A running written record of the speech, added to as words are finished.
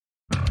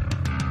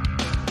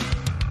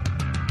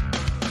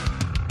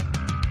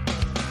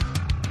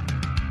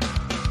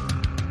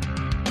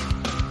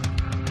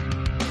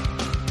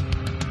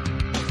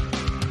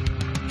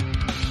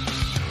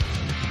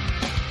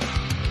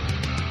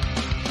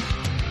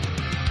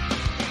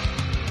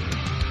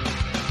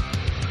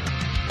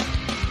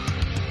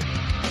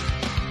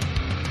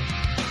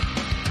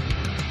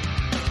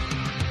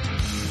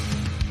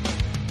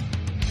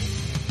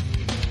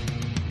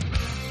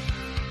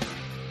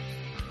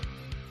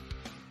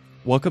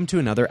Welcome to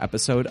another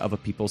episode of A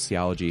People's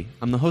Theology.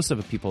 I'm the host of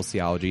A People's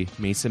Theology,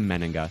 Mason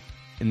Meninga.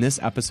 In this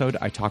episode,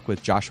 I talk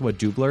with Joshua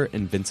Dubler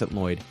and Vincent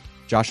Lloyd.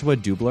 Joshua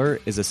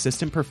Dubler is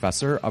Assistant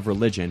Professor of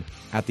Religion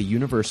at the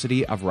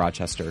University of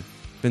Rochester.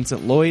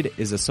 Vincent Lloyd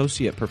is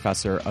Associate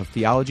Professor of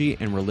Theology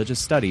and Religious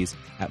Studies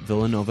at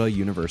Villanova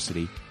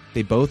University.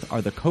 They both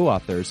are the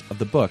co-authors of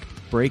the book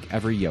Break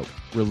Every Yoke,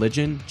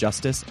 Religion,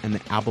 Justice, and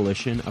the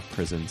Abolition of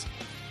Prisons.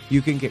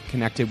 You can get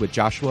connected with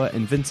Joshua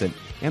and Vincent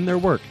and their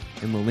work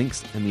in the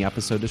links in the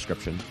episode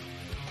description.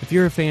 If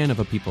you're a fan of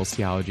A People's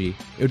Theology,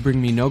 it would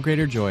bring me no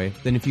greater joy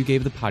than if you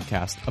gave the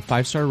podcast a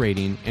 5-star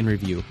rating and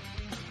review.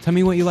 Tell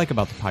me what you like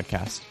about the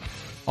podcast.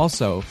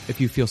 Also,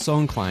 if you feel so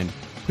inclined,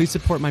 please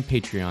support my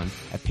Patreon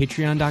at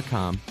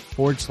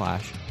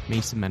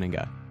patreon.com/Mason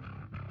Meninga.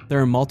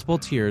 There are multiple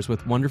tiers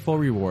with wonderful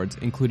rewards,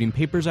 including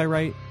papers I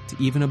write to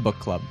even a book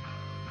club.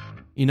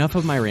 Enough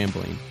of my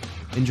rambling.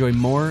 Enjoy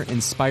more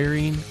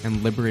inspiring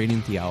and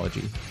liberating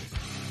theology.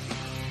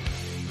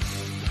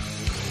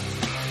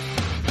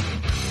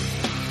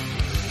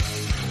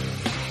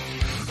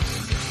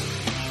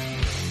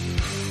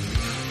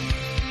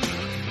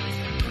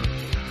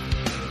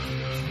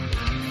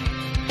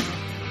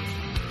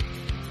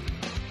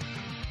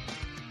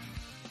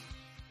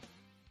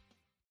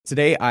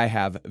 Today, I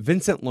have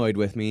Vincent Lloyd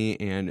with me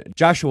and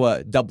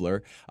Joshua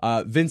Dubler.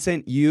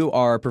 Vincent, you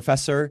are a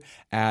professor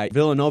at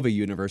Villanova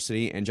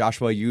University, and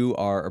Joshua, you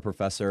are a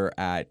professor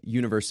at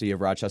University of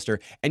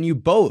Rochester, and you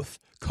both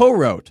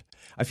co-wrote.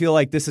 I feel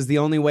like this is the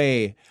only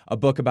way a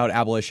book about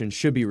abolition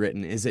should be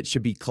written, is it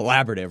should be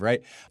collaborative,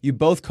 right? You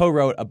both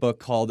co-wrote a book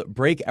called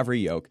Break Every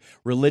Yoke,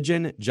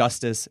 Religion,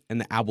 Justice,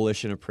 and the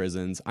Abolition of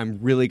Prisons. I'm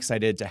really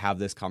excited to have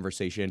this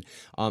conversation.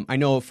 I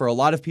know for a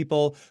lot of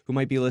people who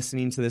might be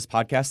listening to this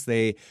podcast,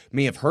 they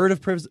may have heard of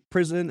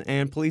prison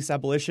and police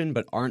abolition,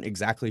 but aren't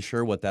exactly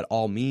sure what that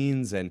all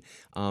means and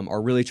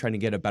are really trying to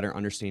get a better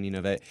understanding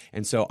of it.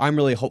 And so I'm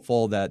really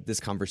hopeful that this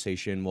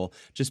conversation will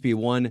just be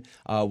one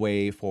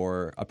way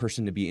for a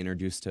person to be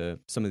introduced to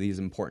some of these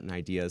important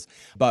ideas.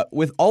 But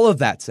with all of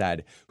that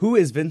said, who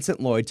is Vincent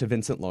Lloyd to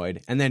Vincent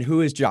Lloyd? And then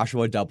who is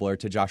Joshua Dubler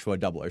to Joshua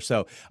Dubler?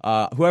 So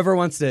whoever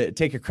wants to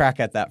take a crack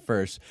at that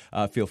first,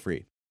 feel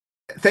free.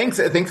 Thanks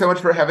so much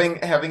for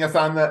having us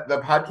on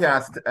the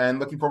podcast, and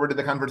looking forward to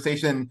the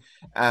conversation.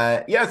 So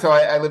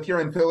I live here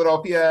in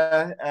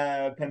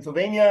Philadelphia,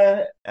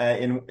 Pennsylvania,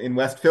 in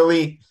West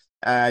Philly.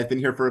 I've been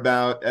here for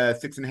about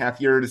 6.5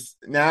 years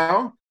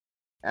now.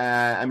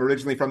 I'm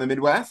originally from the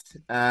Midwest,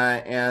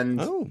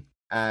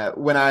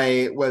 when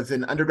I was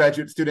an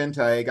undergraduate student,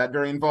 I got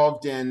very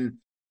involved in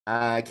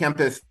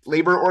campus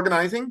labor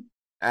organizing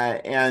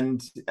and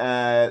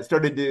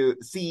started to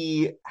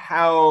see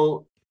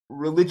how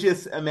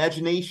religious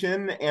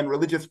imagination and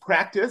religious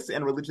practice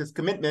and religious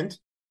commitment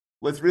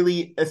was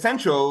really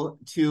essential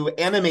to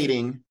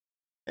animating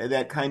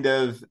that kind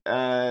of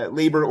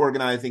labor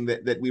organizing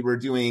that we were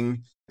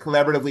doing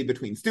collaboratively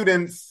between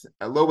students,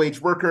 low-wage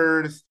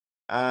workers,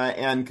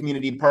 and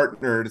community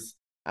partners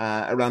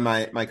around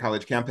my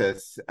college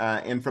campus.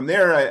 And from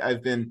there,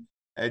 I've been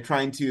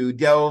trying to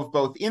delve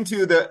both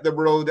into the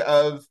world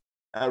of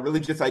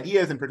religious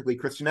ideas, and particularly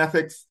Christian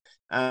ethics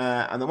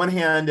on the one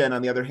hand, and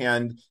on the other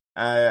hand,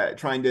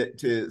 trying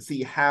to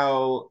see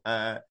how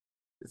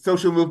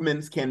social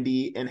movements can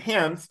be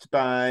enhanced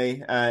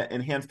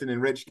and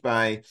enriched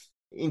by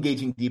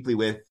engaging deeply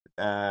with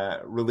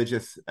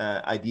religious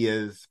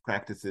ideas,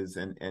 practices,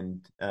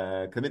 and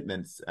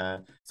commitments.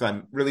 So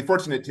I'm really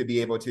fortunate to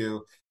be able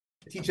to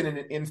teach in an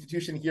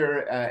institution here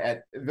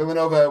at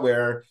Villanova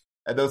where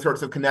those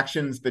sorts of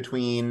connections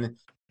between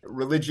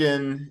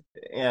religion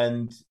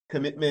and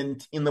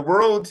commitment in the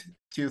world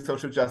to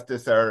social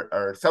justice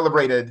are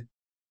celebrated,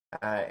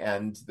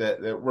 and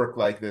the work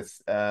like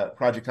this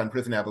project on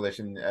prison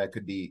abolition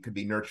could be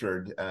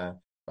nurtured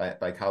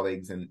by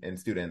colleagues and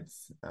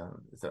students.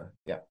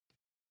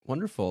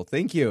 Wonderful.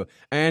 Thank you.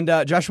 And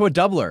Joshua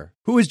Dubler.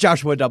 Who is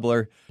Joshua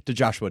Dubler to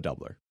Joshua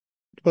Dubler?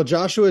 Well,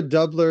 Joshua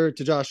Dubler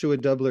to Joshua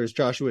Dubler is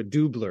Joshua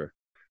Dubler.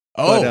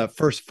 Oh. But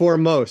first,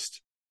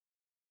 foremost,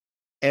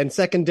 and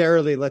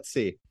secondarily, let's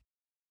see.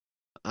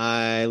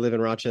 I live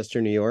in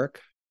Rochester, New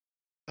York.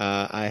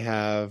 I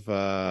have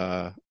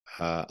a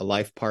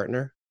life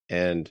partner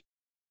and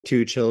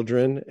 2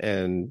 children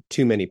and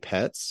too many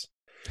pets.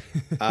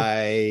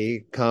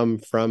 I come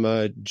from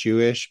a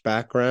Jewish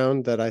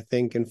background that I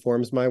think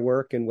informs my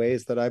work in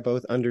ways that I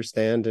both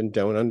understand and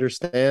don't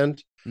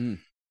understand.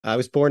 I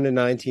was born in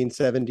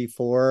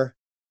 1974,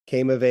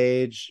 came of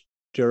age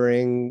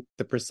during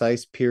the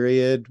precise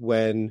period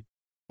when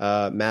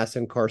mass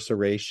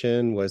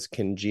incarceration was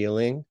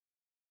congealing.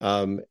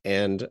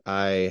 And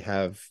I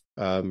have,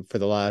 for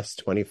the last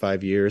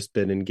 25 years,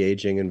 been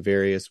engaging in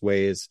various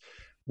ways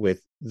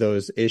with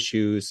those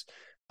issues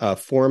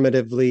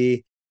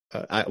formatively.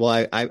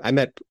 I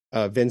met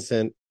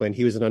Vincent when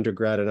he was an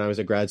undergrad and I was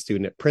a grad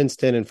student at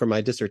Princeton. And for my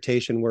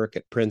dissertation work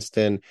at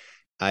Princeton,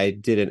 I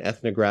did an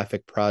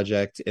ethnographic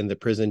project in the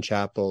prison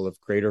chapel of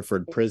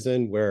Graterford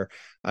Prison, where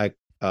I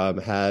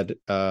had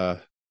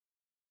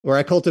where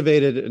I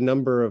cultivated a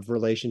number of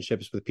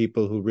relationships with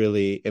people who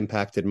really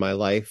impacted my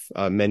life,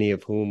 many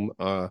of whom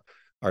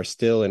are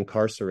still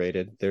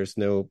incarcerated. There's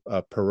no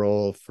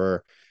parole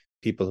for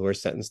people who are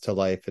sentenced to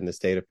life in the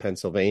state of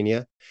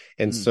Pennsylvania.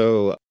 And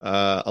so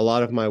a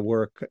lot of my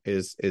work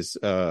is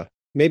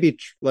maybe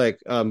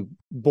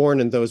born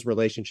in those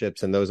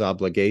relationships and those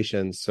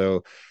obligations.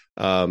 So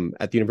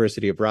at the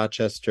University of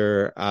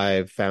Rochester,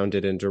 I've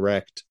founded and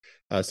direct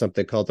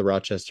something called the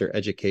Rochester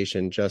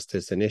Education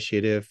Justice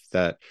Initiative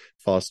that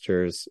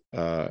fosters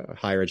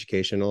higher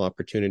educational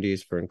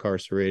opportunities for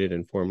incarcerated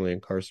and formerly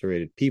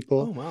incarcerated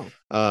people. Oh,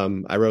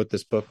 wow. I wrote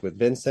this book with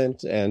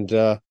Vincent, and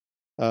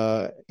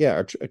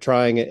are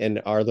trying in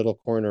our little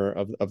corner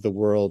of the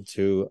world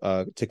to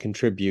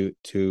contribute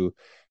to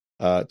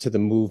the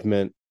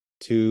movement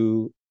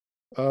to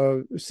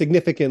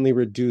significantly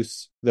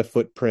reduce the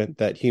footprint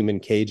that human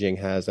caging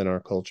has in our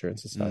culture and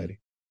society.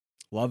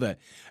 Love it.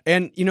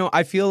 And,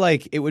 I feel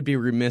like it would be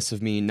remiss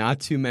of me not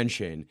to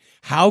mention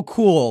how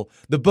cool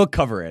the book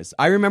cover is.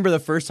 I remember the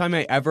first time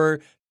I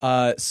ever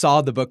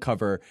saw the book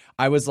cover,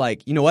 I was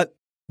like, you know what?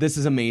 This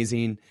is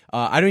amazing.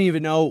 I don't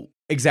even know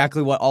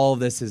exactly what all of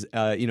this is,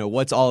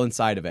 what's all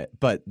inside of it.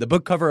 But the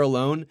book cover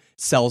alone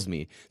sells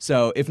me.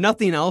 So if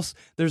nothing else,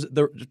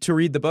 to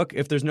read the book,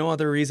 if there's no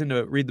other reason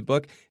to read the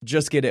book,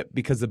 just get it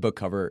because the book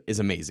cover is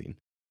amazing.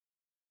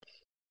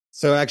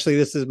 So actually,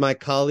 this is my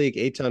colleague,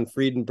 Eitan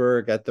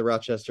Friedenberg at the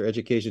Rochester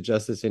Education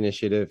Justice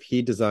Initiative.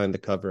 He designed the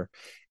cover.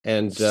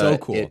 And so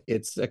cool.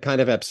 It's a kind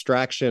of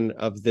abstraction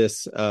of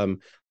this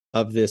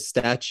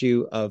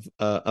statue of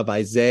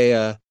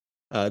Isaiah,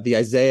 the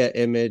Isaiah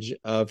image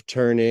of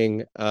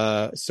turning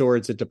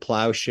swords into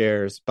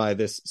plowshares by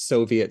this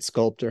Soviet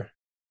sculptor.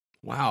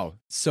 Wow.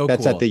 So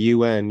That's cool. at the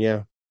UN.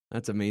 Yeah.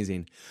 That's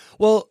amazing.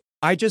 Well,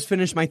 I just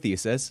finished my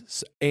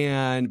thesis,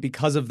 and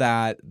because of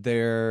that,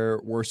 there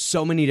were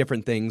so many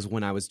different things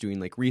when I was doing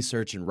like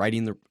research and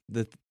writing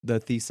the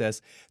thesis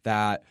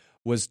that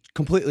was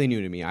completely new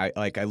to me.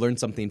 I learned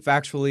something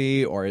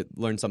factually or I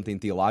learned something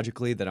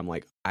theologically that I'm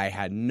like, I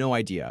had no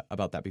idea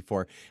about that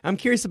before. I'm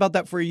curious about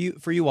that for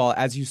you all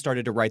as you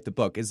started to write the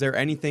book. Is there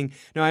anything?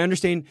 Now, I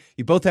understand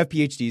you both have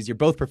PhDs, you're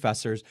both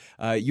professors,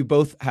 you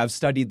both have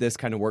studied this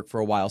kind of work for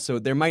a while, so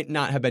there might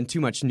not have been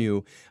too much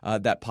new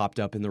that popped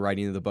up in the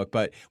writing of the book.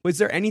 But was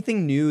there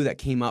anything new that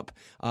came up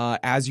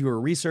as you were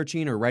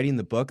researching or writing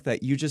the book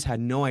that you just had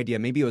no idea?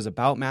 Maybe it was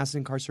about mass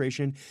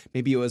incarceration,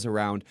 maybe it was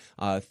around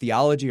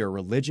theology or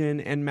religion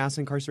and mass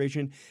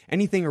incarceration.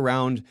 Anything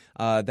around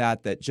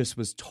that just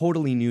was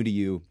totally new to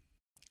you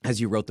as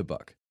you wrote the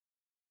book?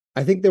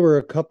 I think there were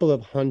a couple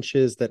of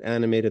hunches that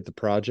animated the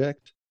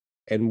project.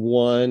 And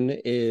one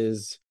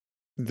is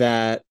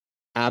that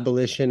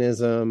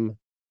abolitionism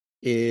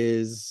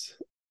is,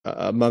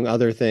 among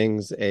other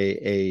things,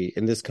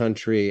 in this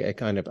country, a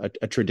kind of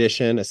a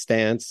tradition, a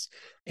stance,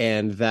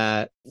 and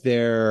that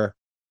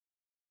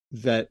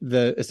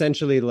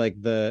essentially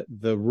like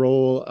the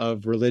role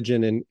of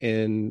religion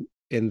in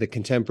the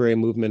contemporary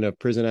movement of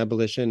prison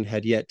abolition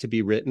had yet to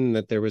be written,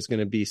 that there was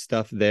going to be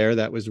stuff there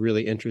that was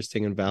really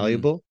interesting and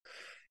valuable.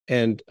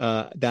 And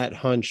that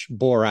hunch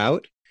bore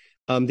out.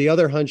 The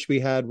other hunch we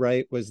had,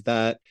 right, was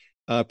that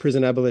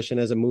prison abolition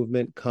as a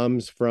movement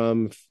comes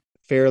from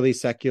fairly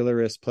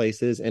secularist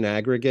places in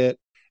aggregate,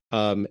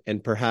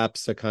 and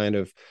perhaps a kind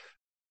of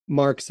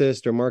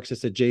Marxist or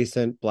Marxist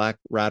adjacent Black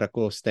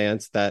radical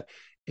stance that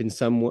in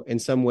some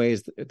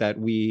ways that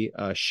we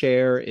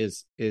share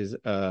is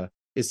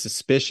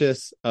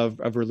suspicious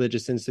of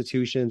religious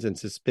institutions and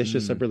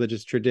suspicious of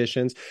religious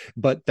traditions,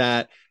 but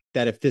that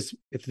if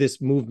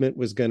this movement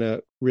was going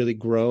to really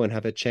grow and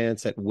have a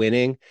chance at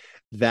winning,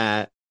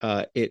 that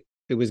it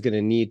was going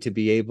to need to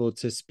be able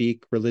to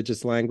speak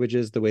religious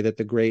languages the way that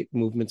the great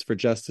movements for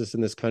justice in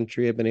this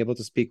country have been able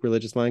to speak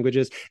religious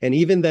languages. And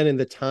even then, in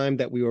the time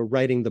that we were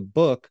writing the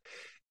book,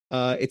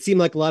 it seemed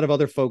like a lot of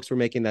other folks were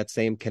making that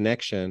same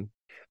connection.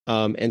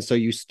 And so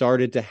you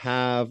started to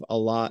have a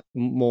lot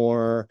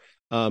more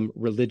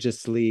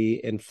religiously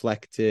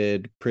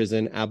inflected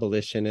prison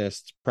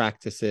abolitionist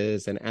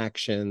practices and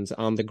actions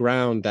on the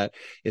ground that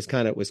was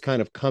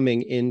kind of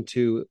coming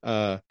into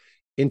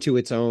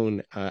its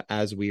own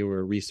as we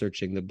were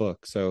researching the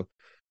book. So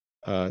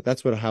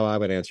that's how I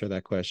would answer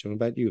that question. What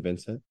about you,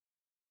 Vincent?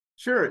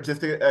 Sure.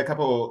 Just a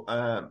couple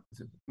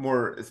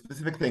more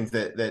specific things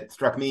that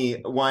struck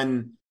me.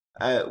 One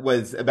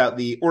was about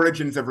the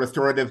origins of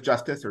restorative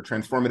justice or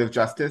transformative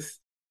justice.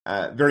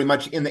 Very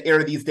much in the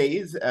air these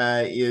days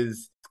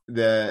is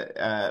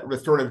the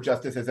restorative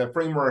justice as a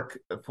framework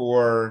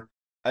for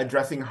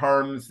addressing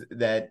harms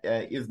that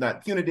is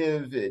not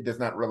punitive. It does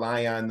not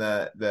rely on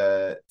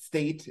the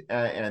state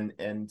and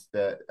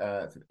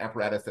the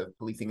apparatus of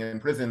policing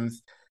and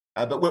prisons.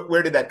 But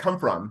where did that come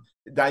from?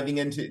 Diving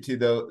into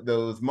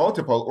those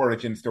multiple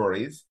origin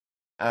stories,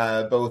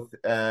 both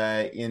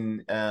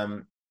in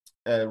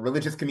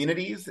religious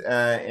communities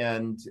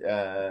and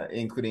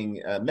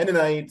including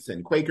Mennonites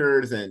and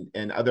Quakers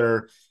and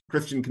other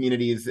Christian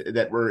communities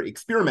that were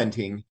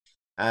experimenting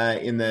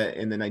in the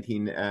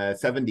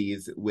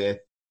 1970s with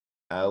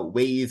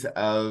ways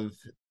of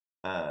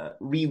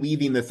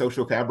reweaving the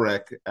social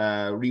fabric,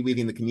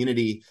 reweaving the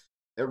community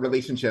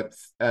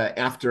relationships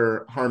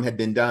after harm had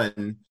been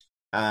done.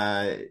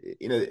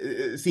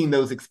 Seeing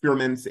those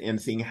experiments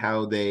and seeing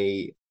how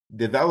they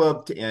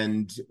developed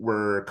and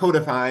were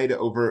codified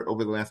over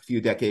the last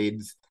few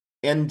decades,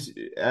 and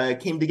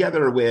came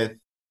together with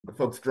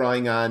folks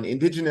drawing on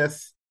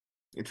indigenous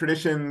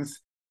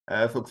traditions,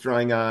 folks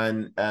drawing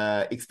on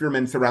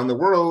experiments around the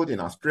world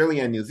in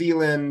Australia and New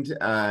Zealand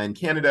and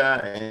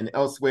Canada and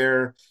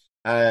elsewhere,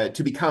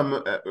 to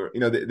become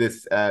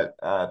this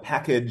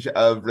package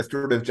of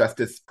restorative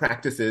justice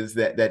practices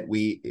that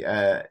we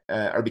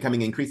are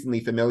becoming increasingly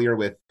familiar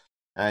with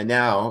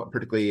now,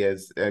 particularly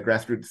as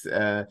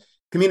grassroots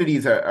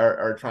communities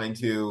are trying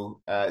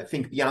to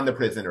think beyond the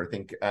prison or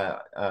think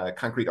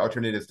concrete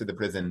alternatives to the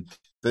prison.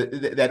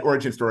 That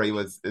origin story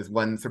is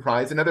one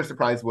surprise. Another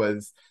surprise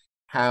was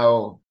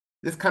how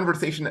this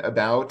conversation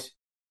about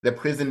the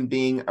prison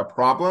being a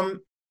problem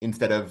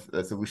instead of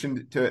a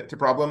solution to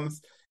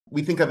problems,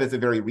 we think of as a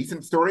very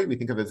recent story. We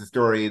think of as a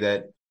story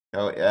that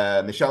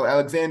Michelle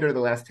Alexander, the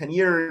last 10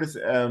 years,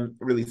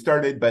 really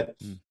started, but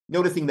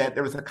noticing that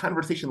there was a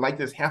conversation like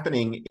this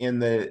happening in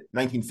the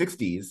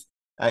 1960s,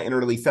 in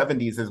early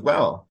 70s as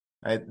well,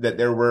 that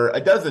there were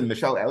a dozen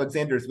Michelle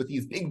Alexanders with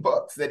these big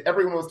books that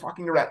everyone was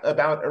talking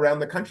about around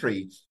the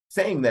country,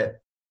 saying that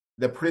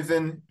the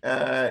prison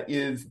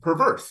is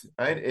perverse,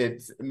 right?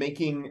 It's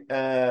making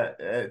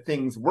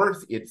things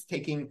worse. It's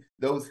taking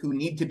those who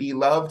need to be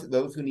loved,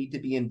 those who need to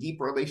be in deep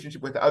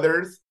relationship with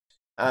others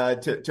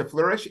to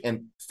flourish,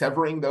 and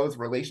severing those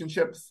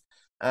relationships,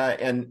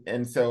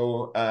 and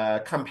so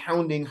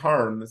compounding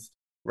harms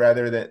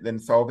rather than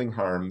solving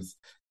harms.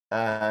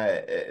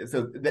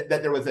 So that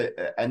there was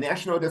a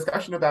national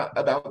discussion about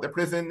the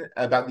prison,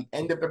 about the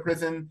end of the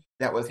prison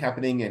that was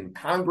happening in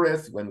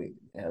Congress, when we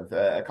have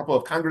a couple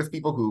of Congress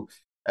people who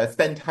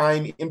spent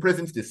time in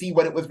prisons to see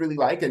what it was really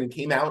like, and it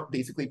came out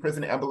basically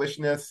prison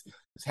abolitionists. It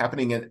was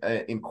happening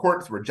in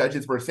courts where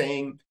judges were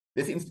saying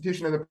this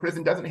institution of the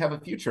prison doesn't have a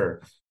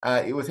future.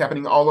 It was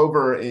happening all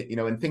over,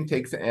 in think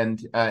tanks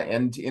and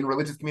in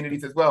religious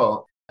communities as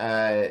well. So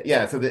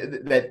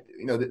that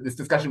this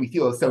discussion we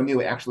feel is so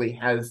new, it actually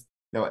has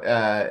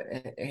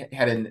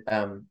had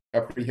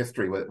a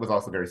prehistory, was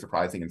also very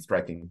surprising and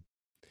striking.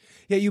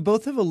 Yeah, you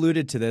both have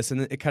alluded to this,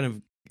 and it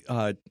kind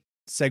of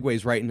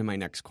segues right into my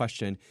next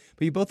question.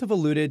 But you both have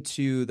alluded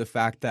to the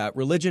fact that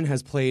religion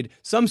has played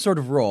some sort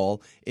of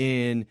role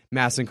in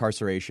mass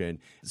incarceration.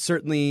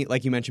 Certainly,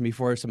 like you mentioned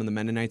before, some of the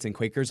Mennonites and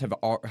Quakers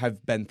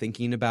have been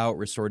thinking about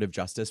restorative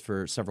justice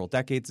for several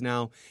decades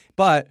now.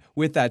 But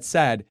with that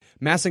said,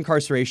 mass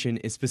incarceration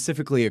is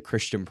specifically a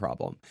Christian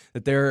problem.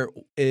 That there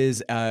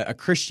is a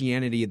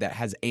Christianity that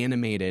has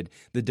animated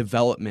the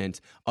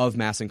development of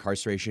mass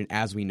incarceration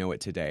as we know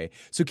it today.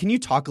 So can you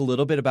talk a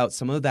little bit about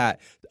some of that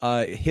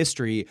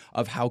history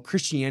of how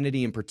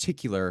Christianity in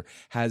particular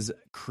has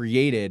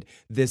created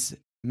this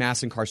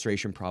mass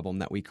incarceration problem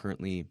that we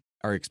currently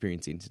are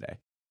experiencing today?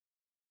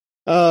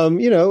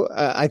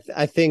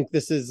 I think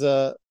this is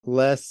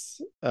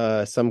less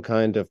some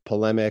kind of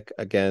polemic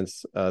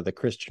against the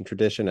Christian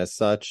tradition as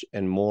such,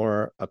 and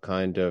more a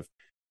kind of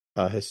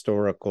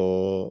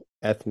historical,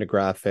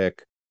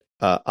 ethnographic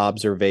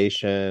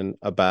observation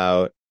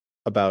about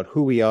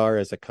who we are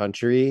as a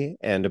country,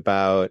 and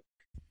about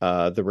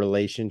the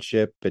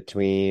relationship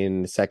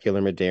between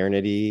secular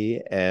modernity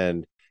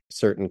and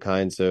certain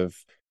kinds of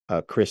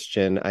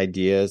Christian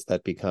ideas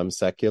that become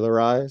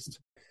secularized.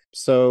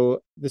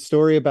 So the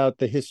story about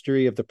the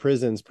history of the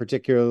prisons,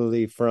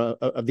 particularly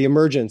of the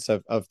emergence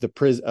of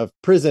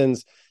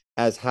prisons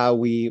as how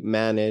we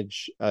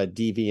manage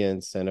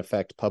deviance and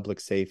affect public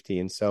safety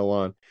and so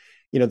on.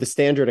 The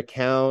standard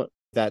account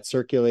that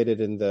circulated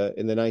in the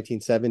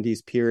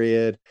 1970s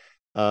period,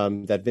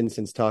 that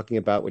Vincent's talking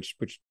about, which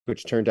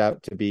turned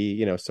out to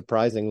be,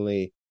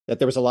 surprisingly, that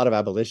there was a lot of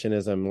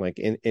abolitionism like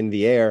in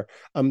the air.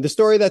 The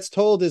story that's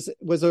told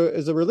was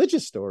a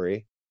religious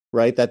story,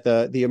 right? That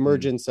the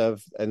emergence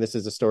of, and this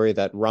is a story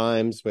that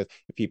rhymes with,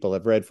 if people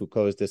have read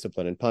Foucault's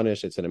Discipline and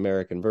Punish, it's an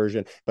American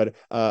version, but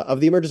of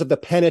the emergence of the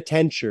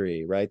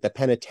penitentiary, right? The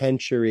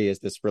penitentiary is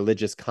this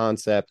religious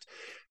concept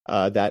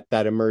that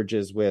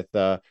emerges with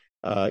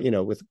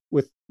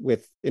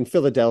in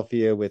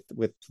Philadelphia with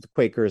the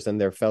Quakers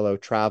and their fellow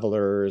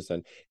travelers,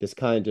 and this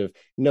kind of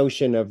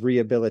notion of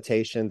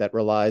rehabilitation that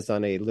relies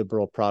on a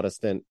liberal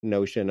Protestant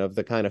notion of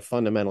the kind of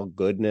fundamental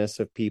goodness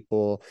of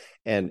people,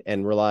 and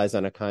relies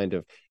on a kind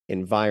of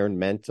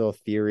environmental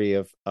theory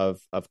of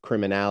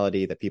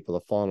criminality, that people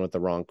have fallen with the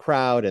wrong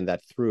crowd, and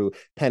that through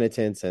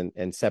penitence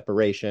and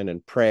separation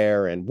and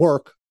prayer and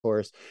work, of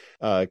course,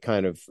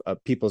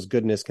 people's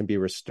goodness can be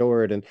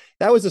restored. And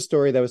that was a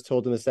story that was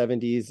told in the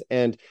 70s.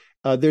 And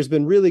there's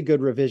been really good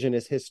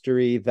revisionist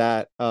history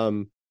that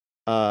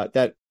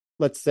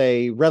let's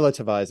say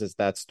relativizes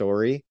that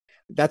story.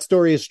 That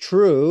story is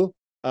true.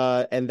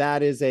 And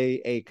that is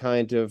a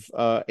kind of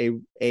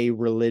a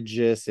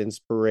religious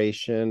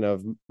inspiration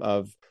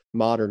of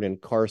modern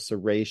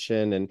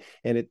incarceration, and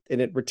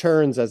it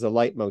returns as a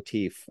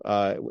leitmotif.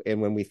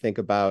 And when we think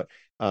about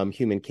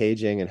human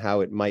caging and how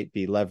it might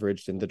be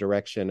leveraged in the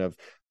direction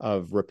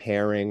of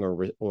repairing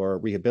or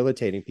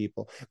rehabilitating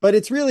people, but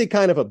it's really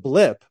kind of a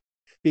blip,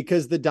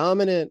 because the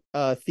dominant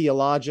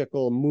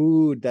theological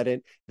mood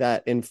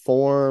that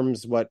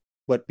informs what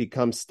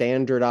becomes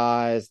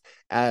standardized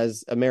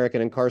as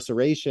American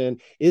incarceration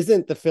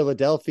isn't the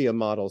Philadelphia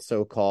model,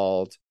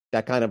 so-called,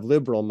 that kind of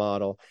liberal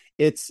model.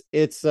 It's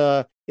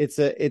an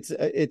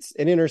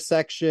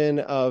intersection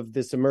of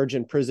this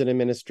emergent prison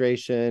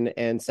administration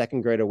and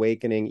Second Great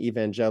Awakening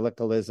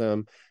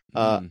evangelicalism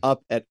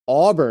up at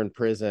Auburn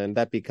Prison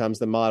that becomes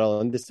the model.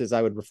 And this is,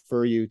 I would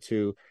refer you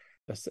to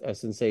a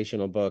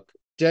sensational book,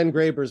 Jen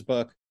Graber's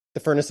book, The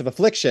Furnace of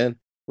Affliction,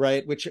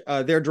 right? Which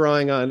they're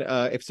drawing on.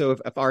 If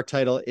our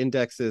title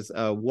indexes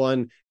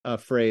one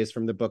phrase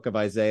from the book of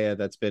Isaiah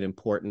that's been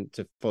important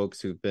to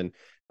folks who've been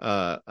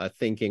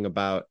thinking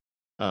about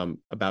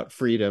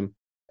freedom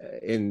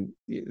in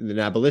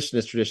the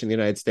abolitionist tradition in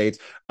the United States,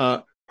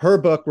 her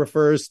book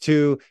refers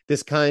to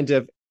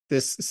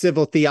this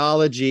civil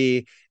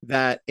theology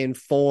that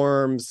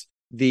informs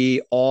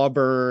the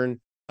Auburn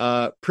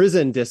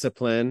prison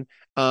discipline,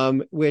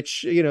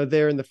 which,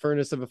 they're in the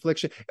furnace of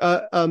affliction,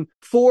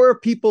 for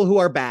people who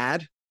are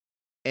bad.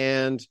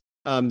 And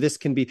this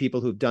can be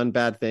people who've done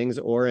bad things,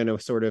 or in a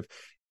sort of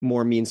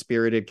more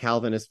mean-spirited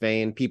Calvinist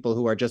vein, people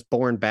who are just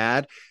born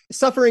bad.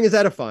 Suffering is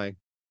edifying.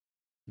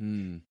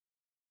 And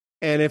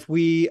if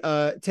we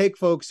take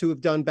folks who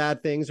have done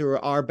bad things or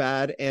are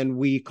bad and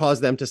we cause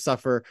them to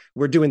suffer,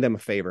 we're doing them a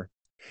favor.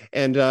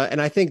 And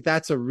I think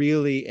that's a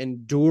really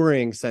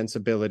enduring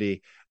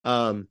sensibility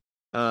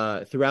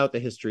throughout the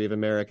history of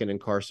American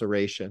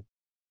incarceration.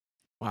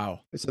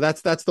 Wow. So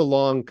that's the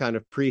long kind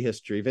of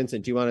prehistory.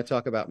 Vincent, do you want to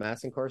talk about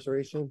mass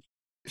incarceration?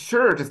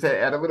 Sure. Just to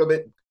add a little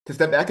bit, to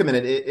step back a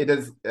minute,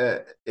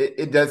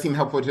 it does seem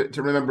helpful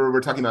to remember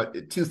we're talking about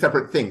two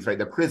separate things, right?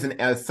 The prison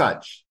as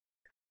such.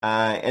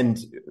 And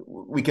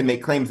we can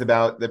make claims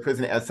about the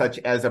prison as such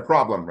as a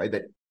problem, right?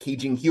 That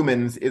caging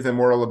humans is a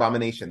moral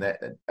abomination. That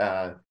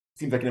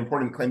seems like an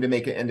important claim to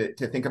make and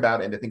to think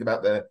about, and to think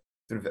about the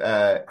sort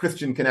of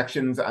Christian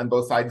connections on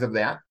both sides of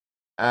that.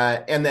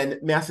 And then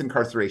mass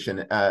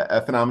incarceration,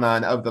 a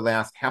phenomenon of the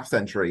last half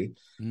century,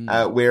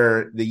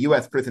 where the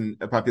U.S. prison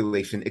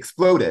population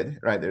exploded,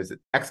 right? There's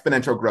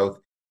exponential growth.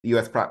 The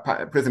U.S.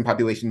 prison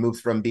population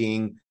moves from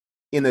being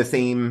in the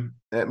same,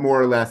 more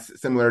or less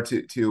similar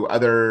to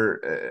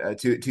other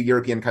to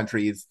European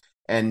countries,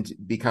 and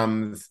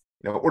becomes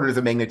orders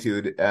of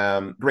magnitude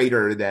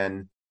greater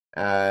than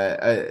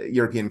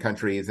European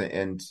countries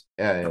and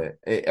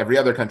every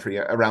other country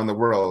around the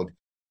world.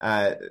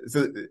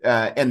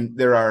 And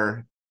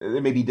there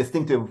may be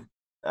distinctive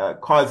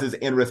causes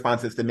and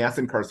responses to mass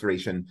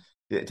incarceration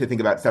to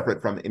think about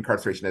separate from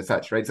incarceration as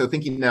such, right? So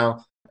thinking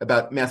now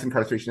about mass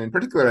incarceration in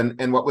particular,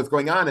 and what was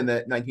going on in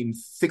the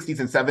 1960s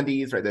and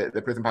 70s, right?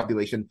 The prison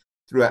population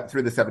through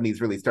the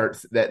 70s really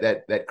starts,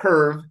 that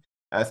curve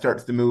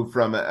starts to move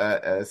from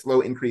a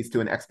slow increase to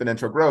an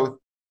exponential growth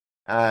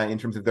in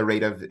terms of the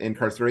rate of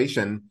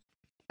incarceration.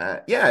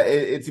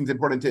 It seems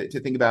important to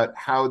think about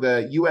how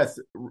the U.S.,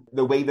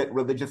 the way that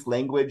religious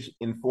language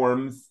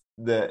informs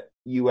the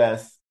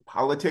U.S.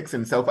 politics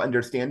and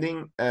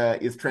self-understanding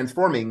is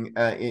transforming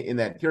in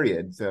that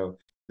period. So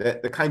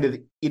the kind of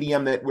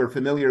idiom that we're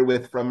familiar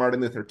with from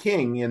Martin Luther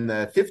King in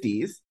the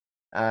 50s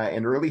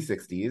and early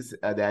 60s,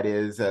 that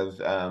is of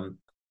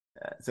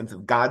sense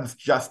of God's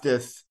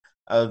justice,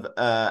 of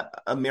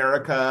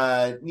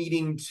America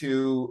needing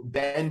to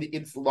bend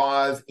its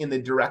laws in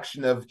the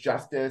direction of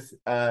justice,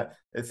 a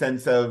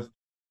sense of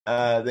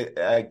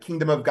the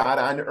kingdom of God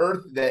on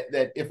earth,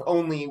 that if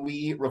only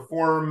we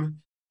reform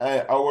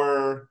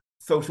our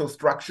social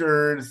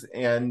structures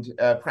and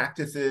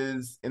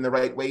practices in the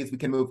right ways, we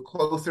can move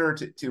closer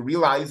to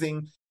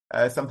realizing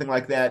something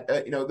like that.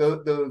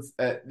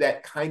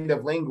 That kind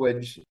of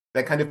language,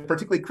 that kind of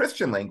particularly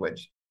Christian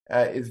language,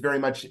 was very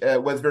much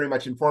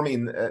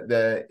informing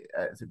the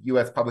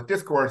U.S. public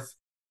discourse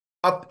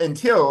up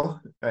until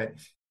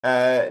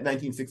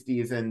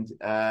 1960s and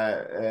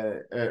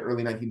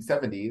early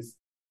 1970s.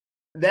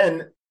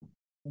 Then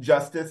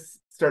justice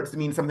starts to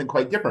mean something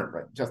quite different,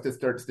 right? Justice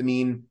starts to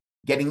mean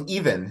getting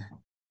even.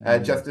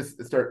 Justice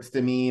starts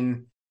to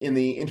mean, in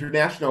the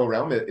international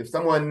realm, if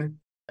someone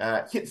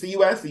hits the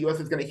U.S.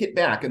 is going to hit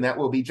back, and that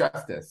will be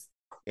justice.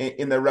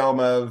 In the realm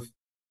of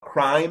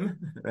crime,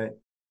 right,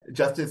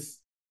 justice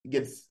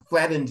gets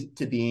flattened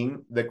to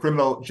being the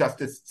criminal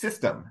justice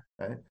system.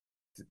 Right?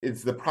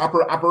 It's the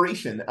proper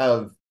operation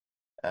of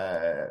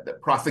the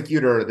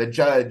prosecutor, the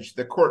judge,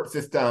 the court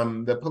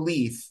system, the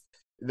police,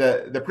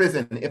 the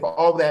prison. If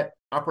all that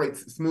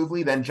operates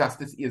smoothly, then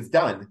justice is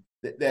done.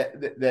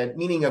 The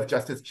meaning of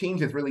justice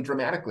changes really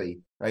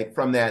dramatically, right?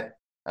 From that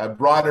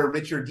broader,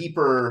 richer,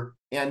 deeper,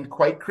 and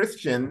quite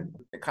Christian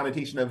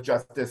connotation of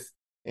justice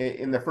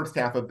in the first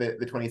half of the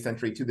 20th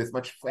century to this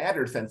much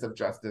flatter sense of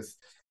justice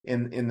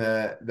in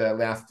the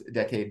last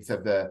decades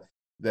of the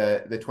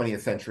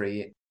 20th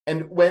century.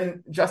 And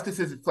when justice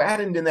is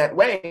flattened in that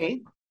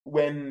way,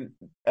 when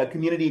a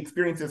community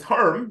experiences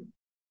harm,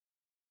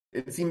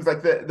 it seems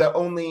like the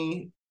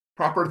only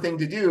proper thing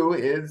to do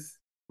is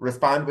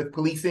respond with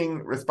policing,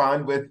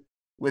 respond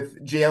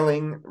with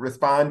jailing,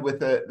 respond with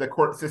the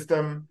court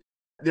system.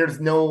 There's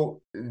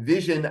no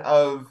vision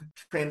of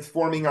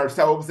transforming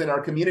ourselves and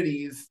our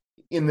communities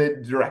in the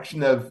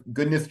direction of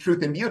goodness,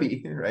 truth, and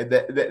beauty, right?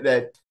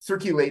 That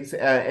circulates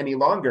any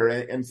longer,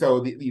 and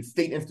so these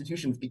state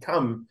institutions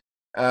become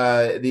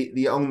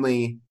the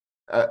only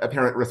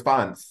apparent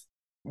response.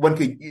 One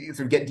could sort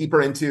of get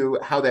deeper into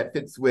how that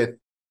fits with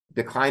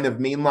decline of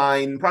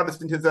mainline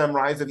Protestantism,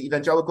 rise of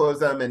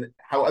evangelicalism, and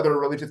how other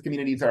religious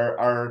communities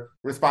are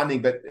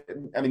responding. But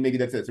I mean, maybe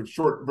that's a sort of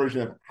short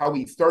version of how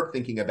we start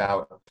thinking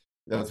about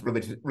those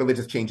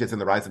religious changes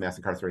and the rise of mass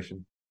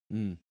incarceration.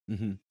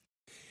 Mm-hmm.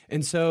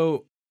 And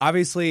so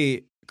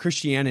obviously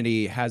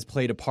Christianity has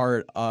played a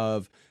part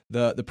of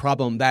the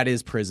problem that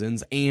is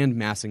prisons and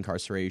mass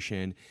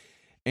incarceration.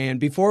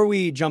 And before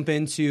we jump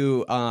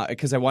into,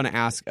 because I want to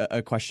ask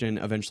a question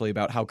eventually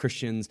about how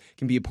Christians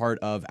can be a part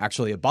of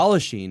actually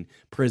abolishing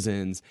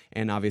prisons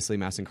and obviously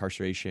mass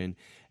incarceration.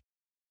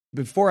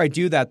 Before I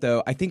do that,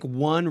 though, I think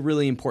one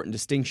really important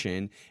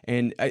distinction,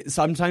 and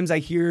sometimes I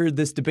hear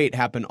this debate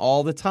happen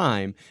all the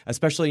time,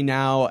 especially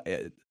now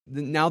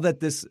that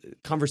this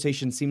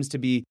conversation seems to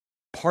be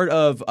part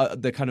of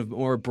the kind of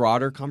more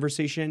broader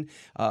conversation,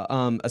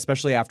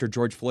 especially after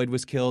George Floyd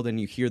was killed, and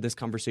you hear this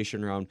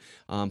conversation around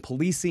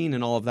policing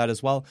and all of that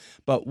as well.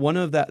 But one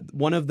of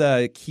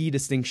the key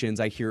distinctions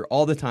I hear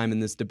all the time in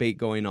this debate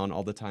going on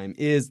all the time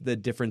is the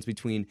difference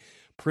between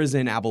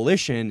prison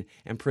abolition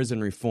and prison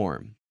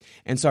reform.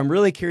 And so I'm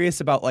really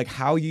curious about like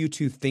how you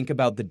two think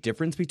about the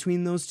difference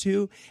between those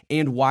two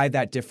and why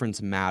that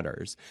difference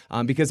matters.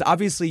 Because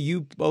obviously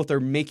you both are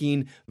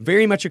making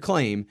very much a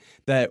claim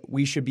that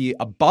we should be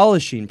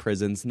abolishing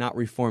prisons, not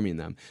reforming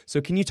them. So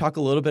can you talk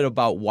a little bit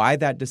about why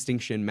that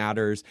distinction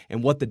matters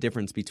and what the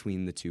difference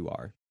between the two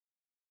are?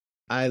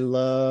 I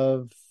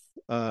love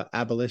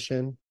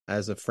abolition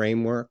as a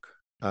framework.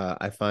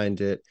 I find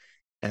it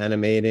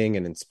animating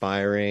and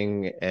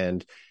inspiring,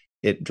 and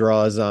it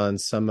draws on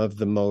some of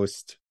the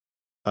most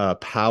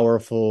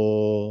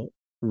powerful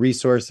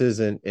resources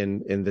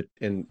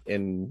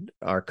in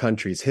our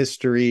country's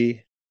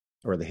history,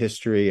 or the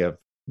history of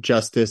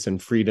justice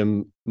and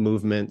freedom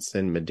movements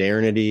and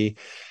modernity.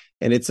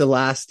 And it's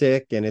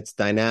elastic and it's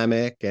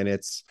dynamic and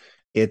it's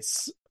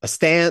a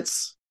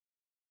stance.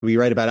 We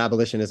write about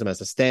abolitionism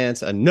as a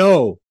stance, a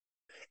no,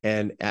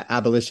 and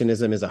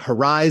abolitionism is a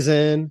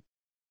horizon.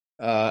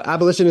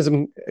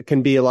 Abolitionism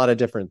can be a lot of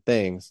different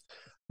things.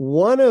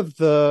 One of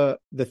the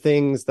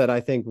things that I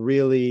think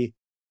really,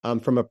 I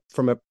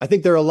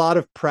think there are a lot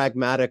of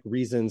pragmatic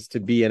reasons to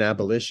be an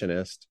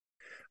abolitionist,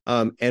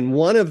 and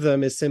one of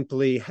them is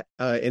simply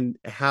in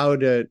how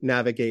to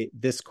navigate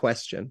this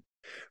question,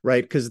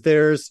 right? Because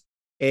there's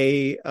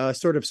a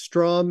sort of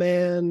straw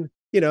man,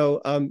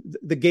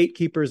 the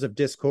gatekeepers of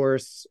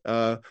discourse,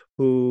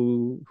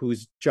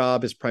 whose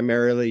job is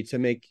primarily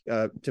to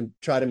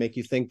try to make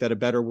you think that a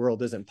better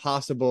world isn't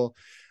possible.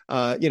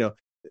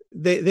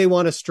 They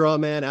want to straw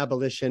man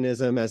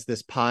abolitionism as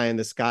this pie in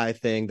the sky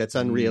thing that's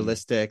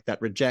unrealistic, that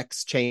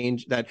rejects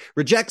change, that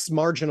rejects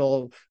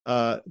the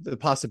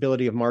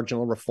possibility of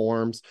marginal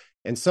reforms,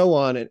 and so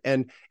on.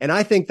 And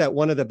I think that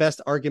one of the best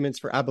arguments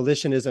for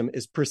abolitionism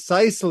is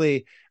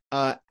precisely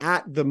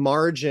at the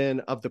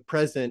margin of the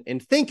present in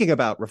thinking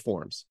about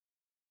reforms,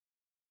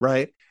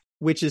 right?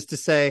 Which is to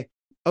say,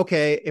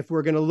 okay, if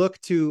we're going to look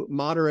to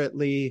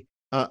moderately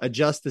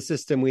adjust the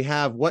system we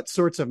have, what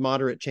sorts of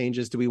moderate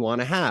changes do we want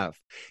to have?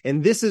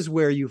 And this is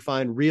where you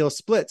find real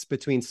splits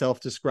between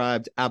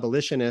self-described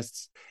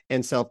abolitionists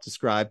and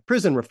self-described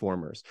prison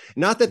reformers.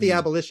 Not that the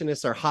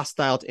abolitionists are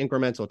hostile to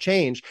incremental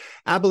change.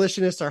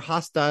 Abolitionists are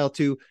hostile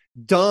to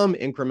dumb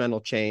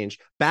incremental change,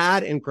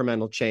 bad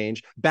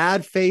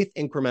faith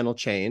incremental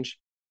change,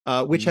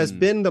 which has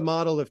been the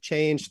model of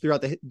change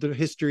throughout the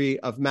history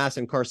of mass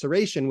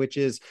incarceration, which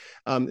is,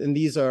 and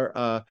these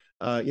are,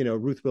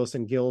 Ruth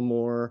Wilson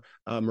Gilmore,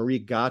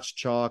 Marie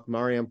Gottschalk,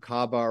 Mariam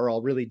Kaba are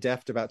all really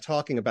deft about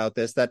talking about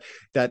this, that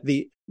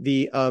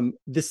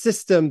these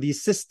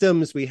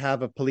systems we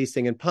have of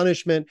policing and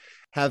punishment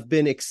have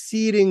been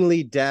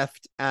exceedingly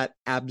deft at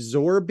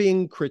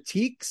absorbing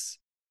critiques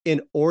in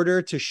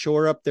order to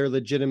shore up their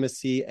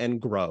legitimacy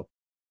and grow.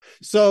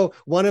 So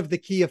one of the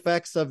key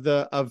effects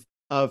of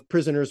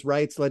prisoners'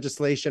 rights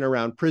legislation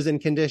around prison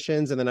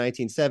conditions in the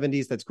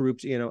 1970s, that's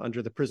grouped,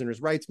 under the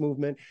prisoners' rights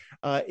movement,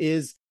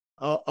 is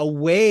a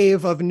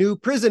wave of new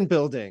prison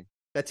building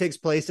that takes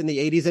place in the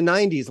 80s and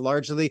 90s,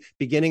 largely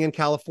beginning in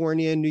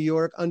California and New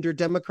York under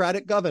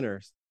Democratic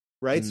governors,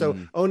 right? So,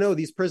 oh no,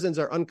 these prisons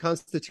are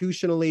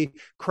unconstitutionally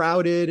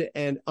crowded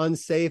and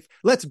unsafe.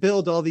 Let's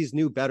build all these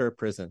new, better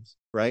prisons,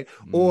 right?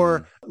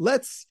 Or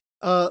let's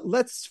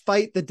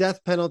fight the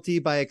death penalty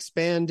by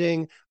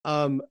expanding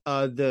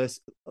the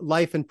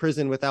life in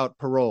prison without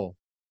parole.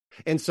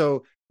 And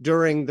so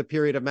during the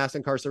period of mass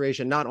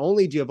incarceration, not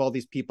only do you have all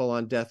these people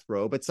on death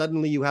row, but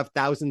suddenly you have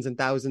thousands and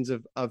thousands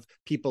of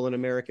people in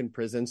American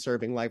prisons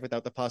serving life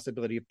without the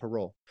possibility of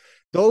parole.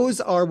 Those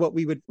are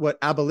what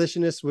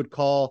abolitionists would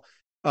call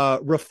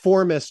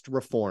reformist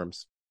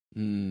reforms.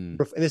 And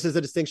this is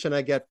a distinction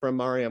I get from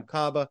Mariam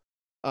Kaba.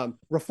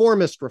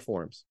 Reformist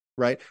reforms,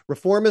 right?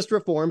 Reformist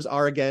reforms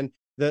are, again,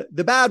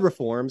 the bad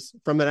reforms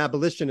from an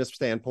abolitionist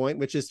standpoint,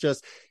 which is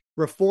just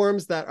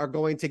reforms that are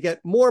going to get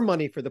more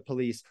money for the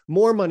police,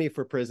 more money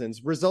for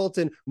prisons, result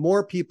in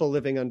more people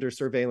living under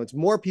surveillance,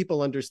 more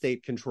people under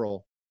state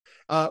control.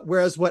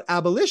 Whereas what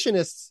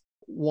abolitionists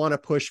want to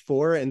push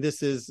for, and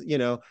this is,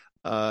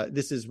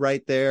 this is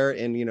right there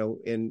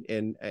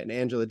in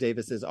Angela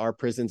Davis's Are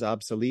Prisons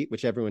Obsolete,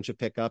 which everyone should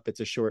pick up.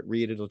 It's a short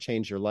read. It'll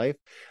change your life.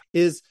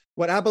 Is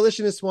what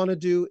abolitionists want to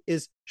do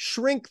is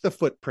shrink the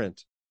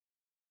footprint,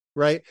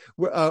 right?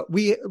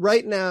 We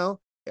right now,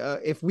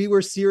 if we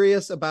were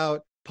serious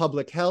about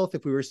public health,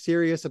 if we were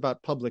serious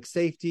about public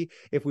safety,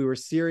 if we were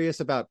serious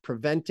about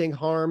preventing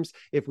harms,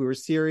 if we were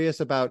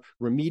serious about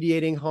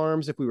remediating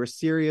harms, if we were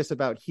serious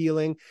about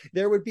healing,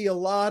 there would be a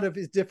lot of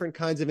different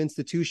kinds of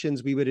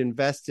institutions we would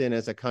invest in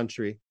as a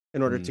country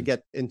in order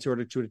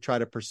to try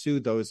to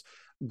pursue those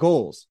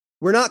goals.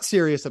 We're not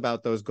serious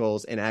about those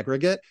goals in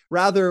aggregate.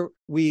 Rather,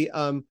 we,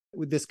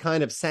 with this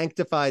kind of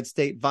sanctified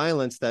state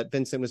violence that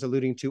Vincent was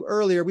alluding to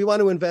earlier, we want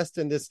to invest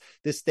in this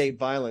state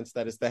violence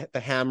that is the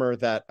hammer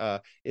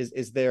that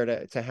is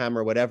there to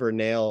hammer whatever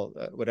nail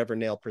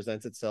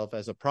presents itself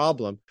as a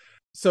problem.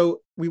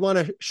 So we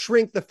want to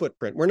shrink the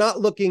footprint. We're not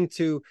looking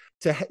to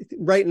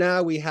right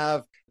now we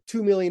have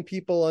 2 million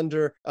people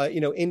under,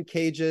 in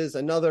cages,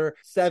 another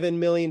 7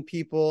 million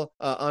people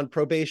on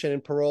probation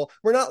and parole.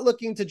 We're not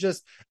looking to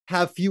just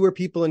have fewer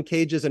people in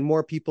cages and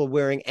more people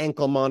wearing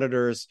ankle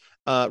monitors,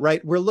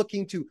 right? We're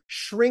looking to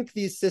shrink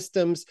these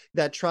systems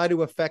that try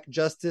to affect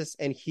justice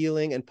and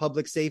healing and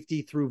public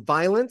safety through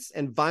violence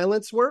and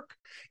violence work.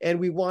 And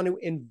we want to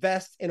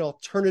invest in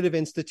alternative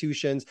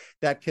institutions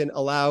that can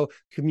allow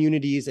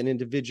communities and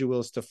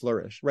individuals to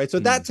flourish, right? So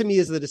that to me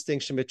is the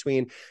distinction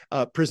between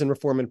prison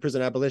reform and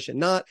prison abolition.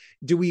 Not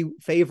do we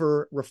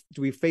favor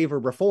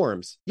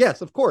reforms?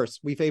 Yes, of course,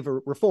 we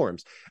favor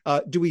reforms.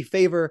 Do we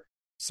favor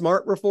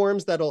smart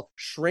reforms that'll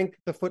shrink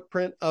the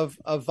footprint of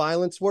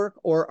violence work,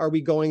 or are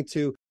we going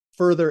to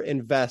further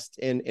invest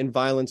in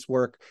violence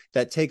work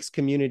that takes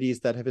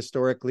communities that have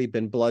historically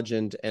been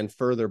bludgeoned and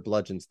further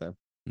bludgeons them?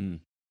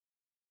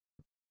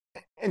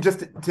 And just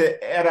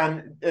to add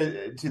on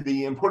to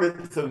the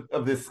importance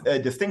of this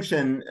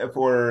distinction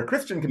for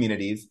Christian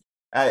communities,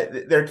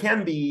 there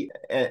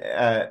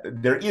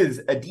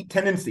is a deep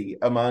tendency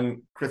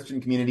among Christian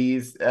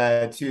communities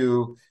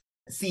to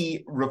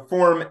see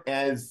reform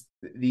as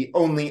the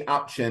only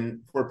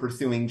option for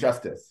pursuing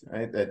justice,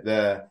 right? That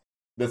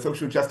the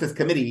Social Justice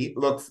Committee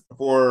looks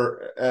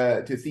for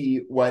to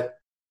see what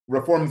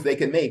reforms they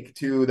can make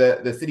to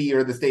the city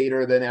or the state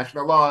or the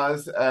national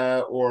laws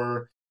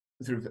or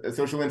sort of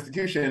social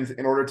institutions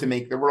in order to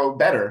make the world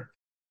better.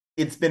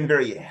 It's been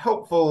very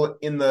helpful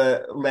in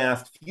the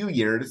last few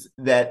years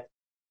that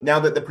now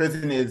that the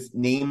prison is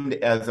named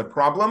as a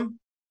problem,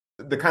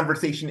 the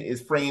conversation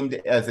is framed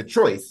as a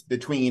choice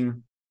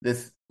between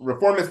this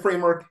reformist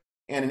framework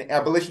and an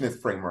abolitionist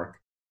framework.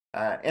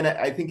 And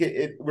I think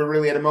we're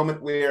really at a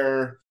moment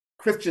where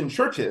Christian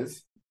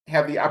churches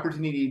have the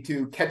opportunity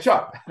to catch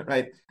up,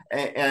 right?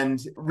 And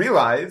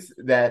realize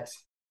that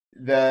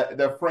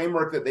the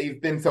framework that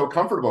they've been so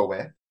comfortable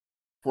with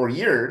for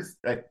years,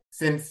 right,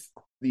 since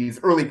these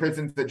early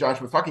prisons that Josh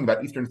was talking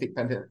about, Eastern State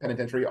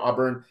Penitentiary,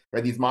 Auburn,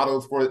 right, these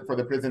models for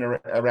the prison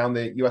around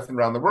the U.S. and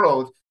around the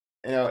world,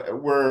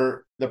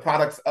 were the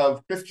products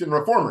of Christian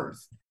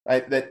reformers,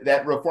 right?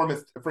 That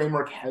reformist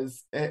framework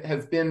has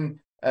been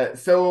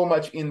so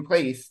much in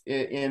place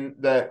in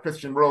the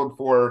Christian world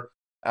for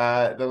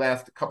the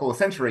last couple of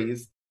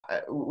centuries.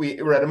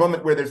 We're at a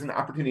moment where there's an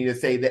opportunity to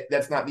say that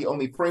that's not the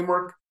only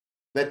framework.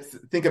 Let's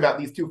think about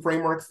these two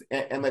frameworks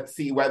and let's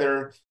see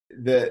whether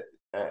the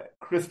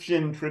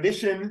Christian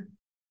tradition,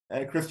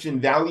 Christian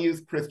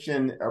values,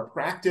 Christian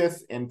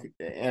practice,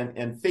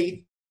 and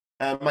faith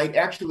might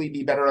actually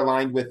be better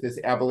aligned with this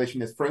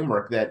abolitionist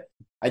framework that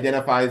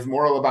identifies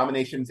moral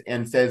abominations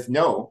and says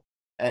no,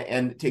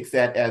 and takes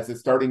that as a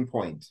starting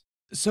point.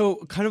 So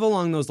kind of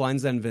along those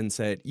lines then,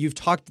 Vincent, you've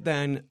talked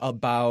then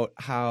about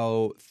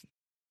how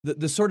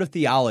the sort of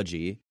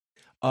theology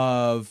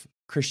of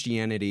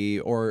Christianity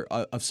or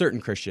of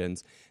certain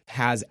Christians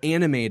has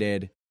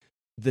animated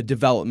the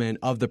development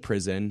of the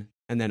prison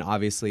and then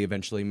obviously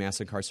eventually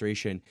mass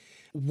incarceration.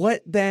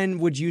 What then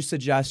would you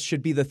suggest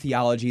should be the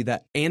theology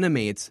that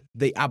animates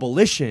the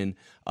abolition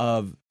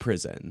of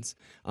prisons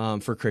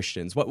for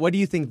Christians? What do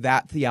you think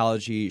that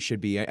theology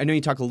should be? I know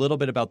you talk a little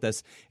bit about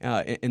this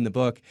in the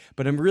book,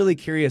 but I'm really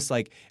curious,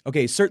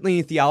 okay,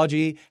 certainly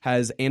theology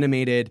has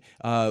animated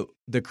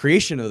the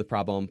creation of the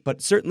problem,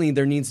 but certainly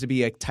there needs to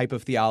be a type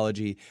of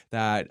theology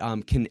that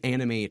can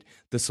animate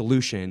the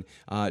solution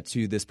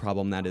to this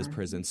problem that is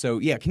prison. So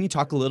yeah, can you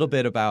talk a little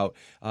bit about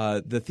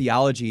the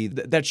theology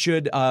that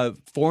should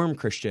form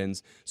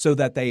non-Christians so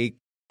that they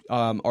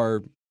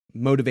are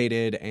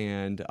motivated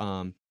and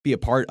be a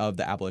part of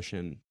the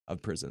abolition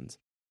of prisons?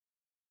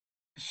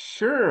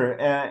 Sure,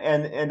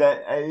 and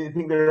I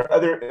think there are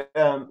other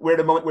we're at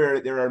a moment where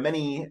there are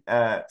many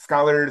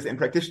scholars and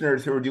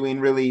practitioners who are doing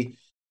really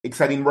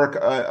exciting work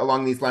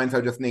along these lines.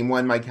 I'll just name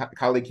one. My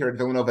colleague here at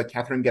Villanova,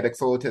 Catherine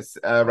Gedek-Solitis,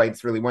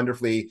 writes really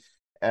wonderfully,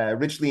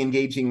 richly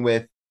engaging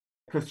with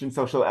Christian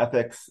social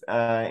ethics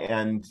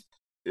and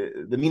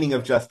the meaning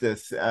of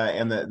justice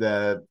and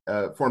the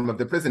form of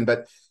the prison.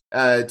 But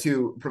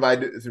to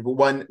provide sort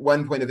of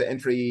one point of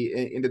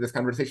entry into this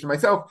conversation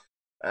myself,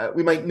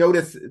 we might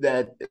notice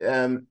that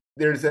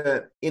there's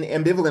an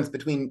ambivalence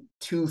between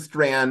two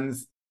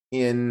strands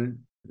in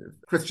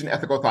Christian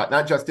ethical thought,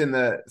 not just in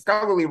the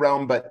scholarly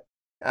realm, but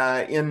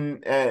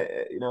in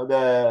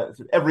the sort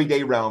of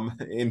everyday realm,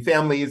 in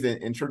families,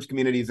 in church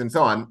communities, and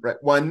so on. Right?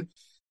 One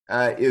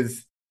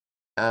is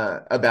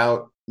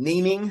about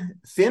naming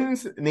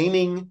sins,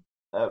 naming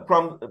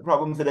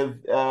problems that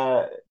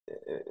have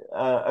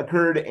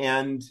occurred,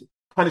 and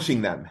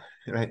punishing them,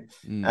 right?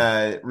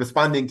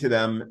 Responding to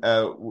them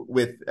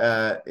with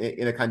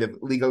in a kind of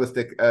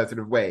legalistic sort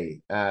of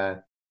way.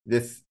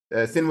 This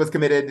sin was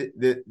committed.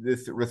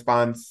 This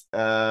response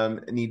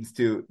needs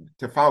to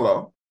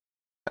follow.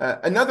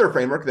 Another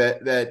framework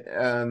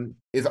that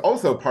is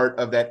also part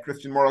of that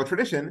Christian moral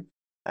tradition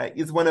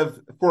is one of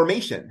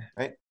formation,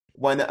 right?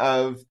 One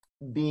of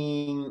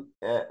being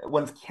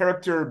one's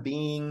character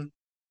being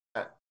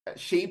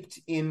shaped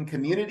in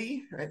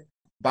community, right?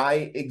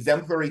 By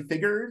exemplary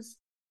figures,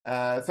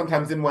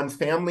 sometimes in one's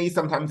family,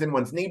 sometimes in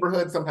one's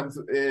neighborhood, sometimes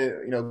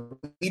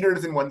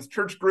leaders in one's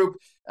church group,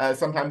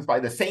 sometimes by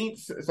the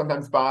saints,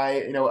 sometimes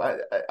by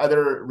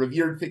other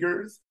revered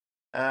figures,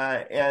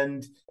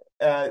 and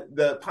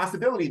the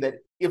possibility that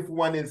if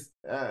one is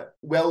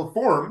well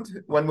formed,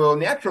 one will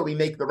naturally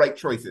make the right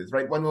choices,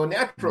 right? One will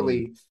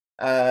naturally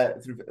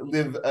sort of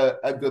live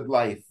a good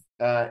life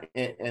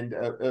and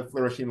a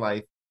flourishing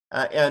life,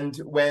 and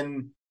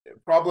when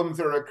problems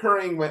are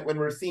occurring, when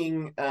we're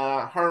seeing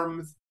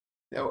harms,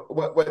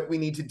 what we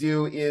need to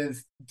do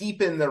is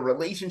deepen the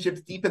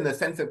relationships, deepen the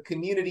sense of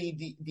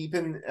community,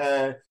 deepen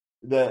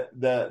the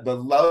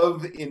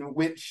love in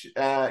which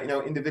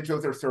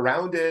individuals are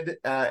surrounded,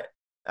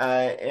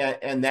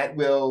 and that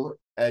will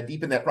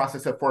deepen that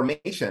process of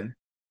formation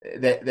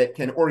that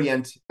can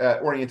orient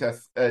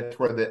us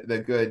toward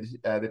the good,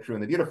 the true,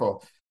 and the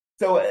beautiful.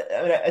 So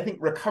I think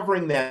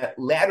recovering that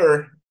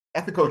latter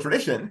ethical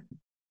tradition,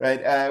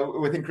 right,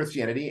 within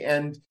Christianity,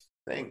 and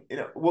saying,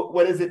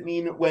 what does it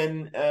mean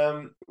when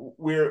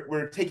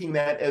we're taking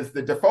that as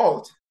the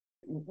default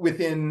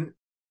within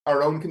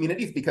our own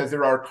communities, because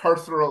there are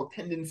carceral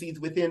tendencies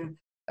within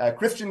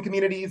Christian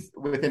communities,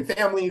 within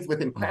families,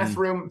 within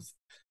classrooms,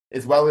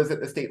 as well as at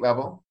the state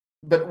level.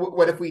 But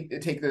what if we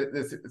take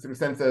this sort of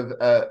sense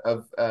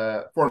of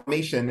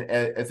formation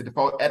as a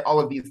default at all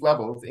of these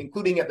levels,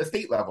 including at the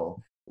state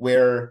level,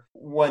 where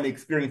one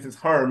experiences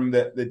harm?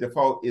 The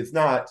default is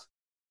not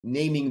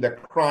naming the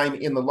crime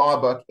in the law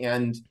book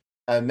and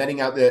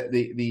meting out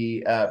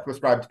the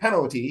prescribed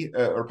penalty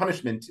or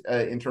punishment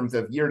in terms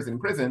of years in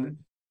prison,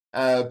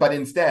 but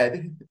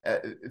instead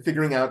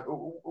figuring out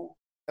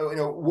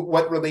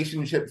what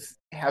relationships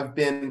have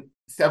been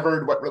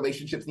severed, what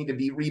relationships need to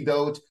be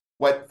rebuilt,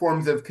 what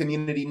forms of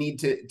community need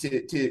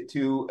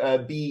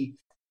to be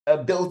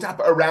built up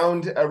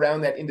around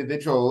that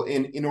individual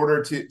in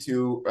order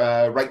to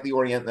rightly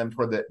orient them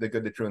toward the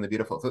good, the true, and the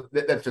beautiful. So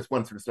that's just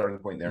one sort of starting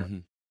point there.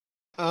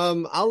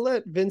 I'll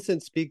let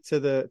Vincent speak to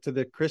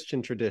the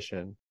Christian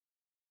tradition.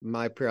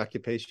 My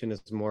preoccupation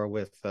is more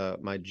with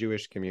my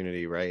Jewish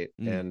community, right?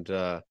 And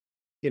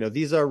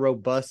these are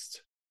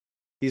robust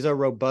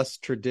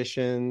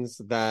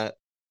traditions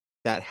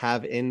that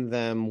have in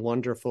them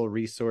wonderful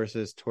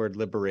resources toward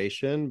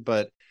liberation,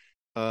 but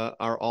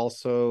are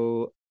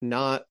also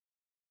not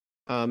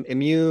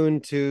immune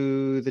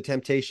to the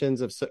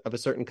temptations of a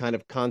certain kind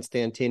of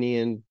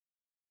Constantinian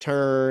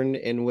turn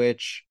in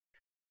which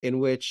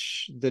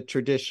the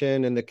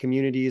tradition and the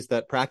communities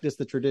that practice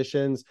the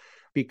traditions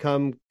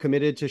become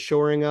committed to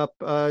shoring up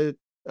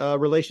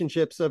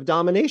relationships of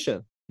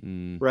domination,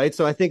 right?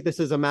 So I think this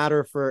is a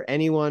matter for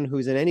anyone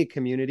who's in any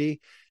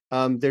community.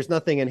 There's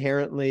nothing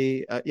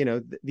inherently,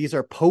 these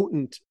are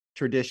potent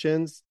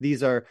traditions.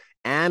 These are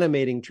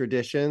animating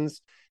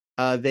traditions.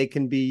 They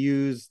can be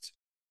used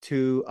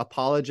to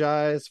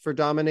apologize for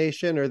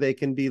domination, or they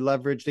can be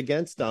leveraged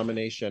against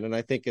domination. And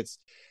I think it's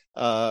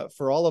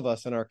for all of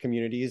us in our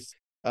communities,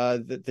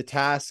 the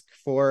task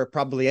for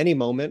probably any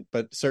moment,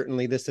 but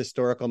certainly this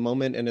historical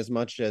moment, in as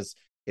much as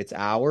it's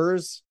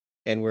ours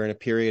and we're in a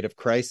period of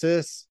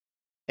crisis,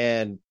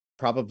 and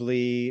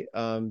probably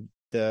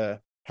the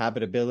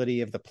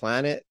habitability of the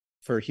planet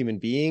for human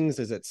beings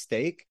is at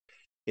stake,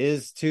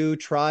 is to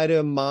try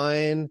to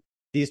mine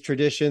these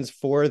traditions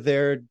for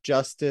their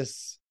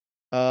justice,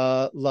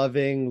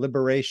 loving,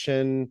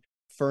 liberation,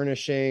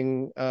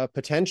 furnishing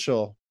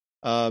potential,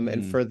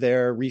 and for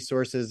their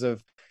resources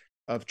of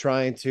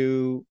trying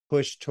to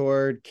push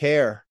toward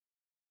care.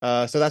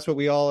 So that's what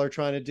we all are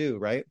trying to do,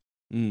 right?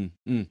 Mm,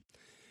 mm.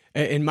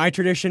 In my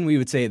tradition, we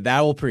would say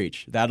that'll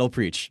preach. That'll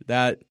preach.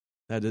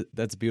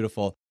 That's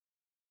beautiful.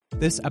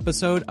 This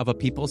episode of A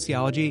People's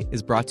Theology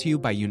is brought to you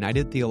by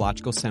United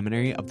Theological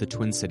Seminary of the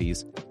Twin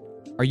Cities.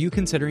 Are you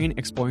considering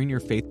exploring your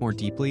faith more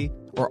deeply,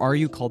 or are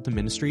you called to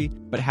ministry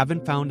but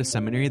haven't found a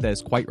seminary that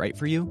is quite right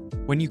for you?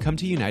 When you come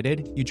to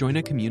United, you join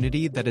a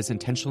community that is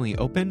intentionally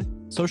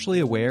open, socially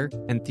aware,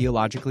 and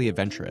theologically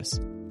adventurous.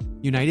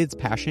 United's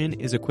passion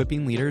is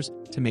equipping leaders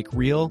to make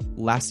real,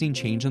 lasting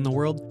change in the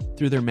world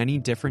through their many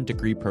different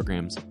degree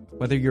programs,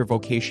 whether your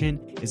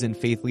vocation is in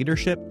faith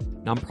leadership,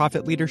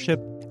 nonprofit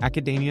leadership,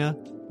 academia,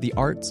 the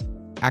arts,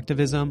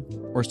 activism,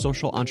 or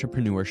social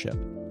entrepreneurship.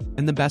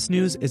 And the best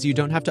news is you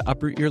don't have to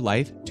uproot your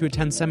life to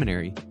attend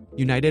seminary.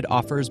 United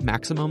offers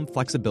maximum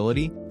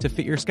flexibility to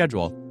fit your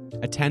schedule.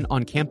 Attend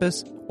on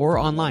campus or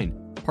online,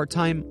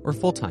 part-time or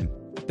full-time.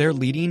 Their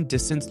leading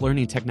distance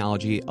learning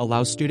technology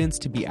allows students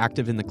to be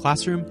active in the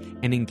classroom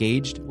and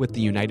engaged with the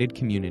United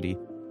community.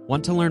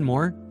 Want to learn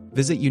more?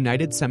 Visit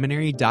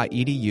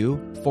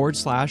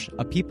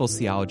unitedseminary.edu/A People's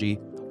Theology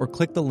or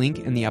click the link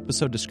in the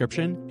episode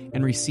description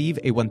and receive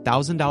a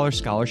 $1,000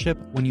 scholarship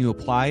when you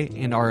apply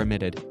and are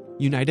admitted.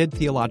 United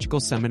Theological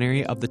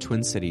Seminary of the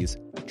Twin Cities,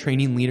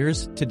 training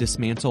leaders to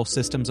dismantle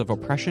systems of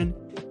oppression,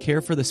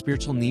 care for the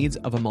spiritual needs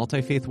of a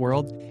multi-faith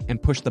world,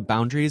 and push the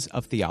boundaries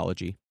of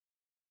theology.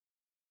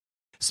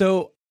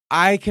 So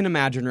I can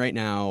imagine right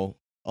now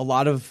a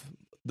lot of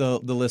the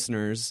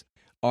listeners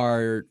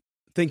are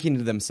thinking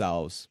to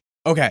themselves,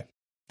 okay,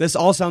 this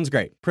all sounds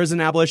great. Prison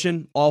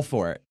abolition, all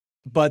for it.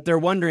 But they're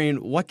wondering,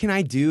 what can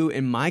I do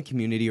in my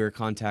community or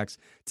context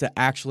to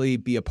actually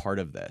be a part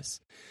of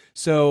this?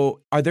 So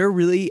are there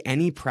really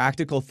any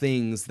practical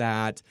things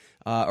that,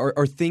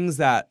 or things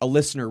that a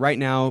listener right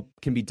now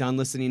can be done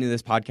listening to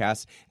this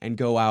podcast and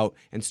go out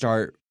and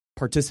start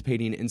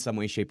participating in some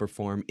way, shape, or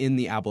form in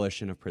the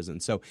abolition of prison?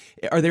 So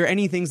are there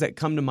any things that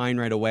come to mind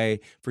right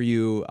away for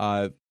you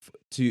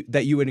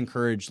that you would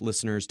encourage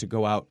listeners to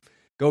go out,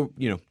 go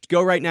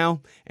right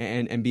now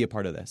and be a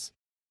part of this?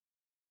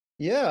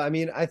 Yeah, I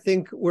mean,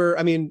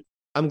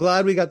 I'm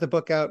glad we got the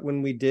book out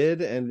when we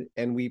did, and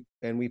we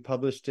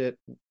published it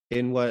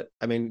in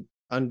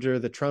under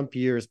the Trump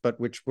years, but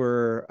which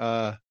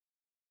were,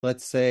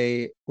 let's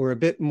say, were a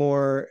bit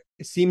more.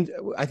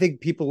 I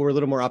think people were a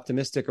little more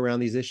optimistic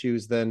around these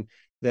issues than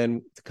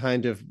the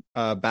kind of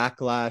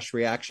backlash,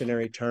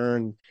 reactionary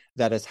turn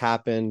that has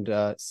happened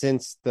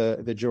since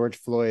the George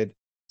Floyd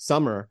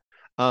summer.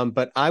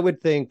 But I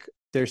would think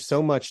there's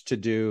so much to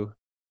do.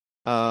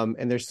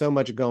 And there's so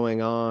much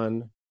going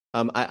on.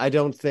 I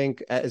don't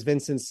think, as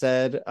Vincent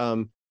said,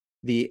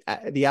 the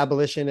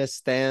abolitionist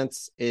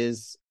stance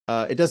is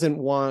it doesn't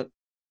want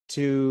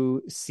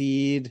to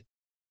cede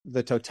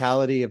the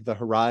totality of the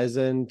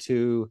horizon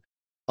to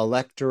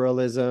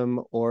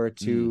electoralism or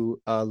to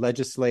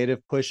legislative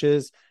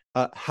pushes.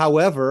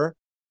 However,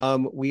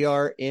 we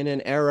are in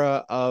an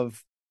era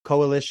of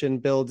coalition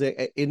building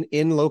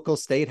in local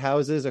state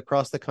houses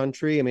across the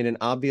country. I mean, in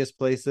obvious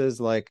places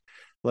like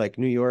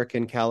New York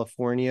and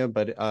California,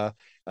 but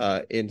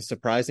in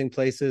surprising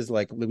places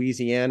like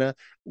Louisiana,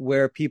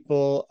 where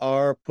people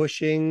are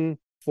pushing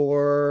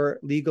for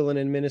legal and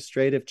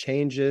administrative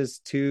changes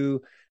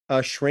to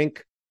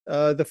shrink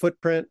the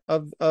footprint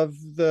of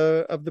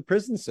the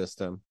prison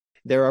system.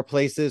 There are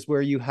places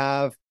where you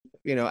have,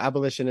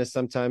 abolitionists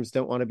sometimes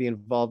don't want to be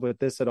involved with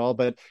this at all,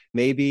 but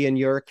maybe in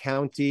your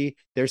county,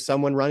 there's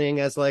someone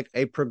running as like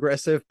a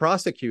progressive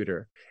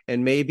prosecutor,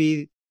 and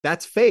maybe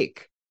that's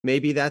fake.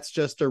 Maybe that's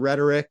just a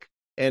rhetoric,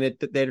 and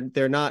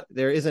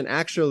there isn't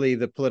actually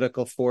the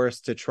political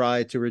force to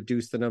try to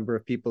reduce the number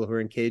of people who are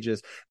in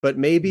cages. But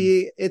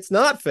maybe it's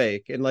not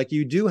fake, and like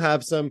you do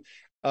have some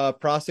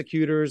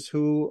prosecutors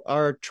who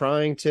are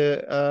trying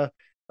to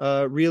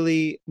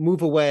really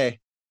move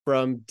away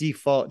from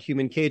default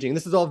human caging.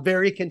 This is all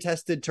very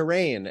contested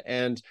terrain,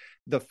 and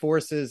the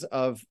forces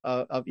of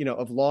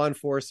law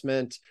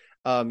enforcement,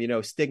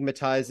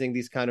 stigmatizing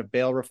these kind of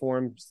bail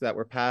reforms that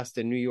were passed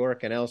in New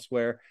York and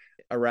elsewhere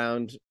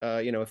around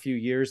a few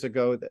years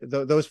ago.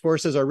 Those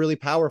forces are really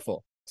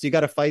powerful, so you got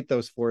to fight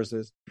those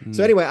forces.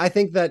 So anyway, I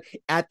think that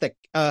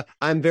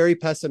I'm very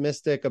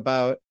pessimistic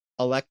about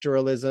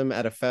electoralism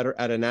at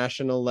a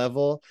national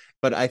level,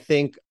 but I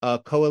think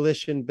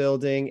coalition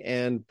building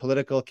and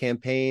political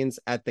campaigns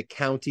at the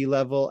county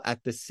level,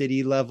 at the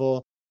city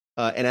level,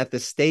 and at the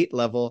state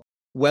level,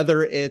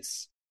 whether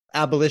it's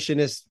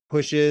abolitionist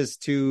pushes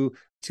to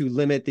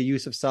limit the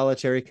use of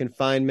solitary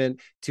confinement,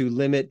 to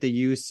limit the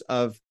use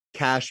of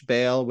cash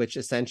bail, which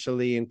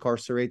essentially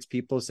incarcerates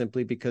people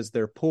simply because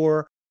they're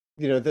poor.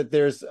 You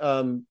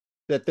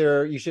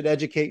should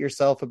educate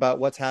yourself about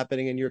what's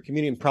happening in your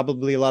community. And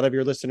probably a lot of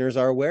your listeners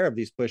are aware of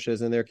these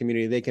pushes in their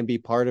community. They can be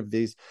part of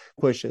these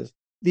pushes.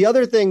 The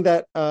other thing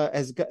that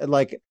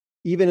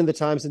even in the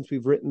time since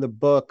we've written the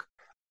book,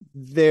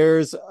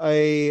 there's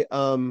I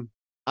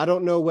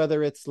don't know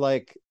whether it's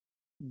like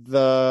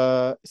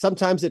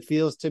sometimes it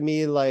feels to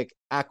me like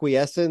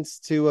acquiescence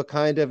to a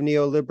kind of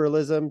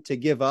neoliberalism, to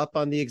give up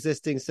on the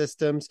existing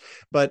systems,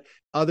 but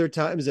other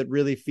times it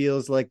really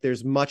feels like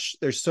there's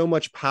so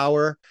much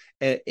power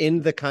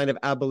in the kind of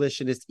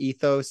abolitionist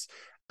ethos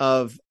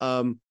of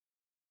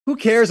who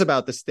cares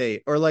about the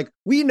state, or like,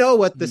 we know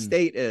what the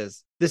state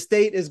is. The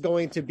state is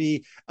going to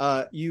be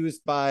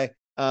used by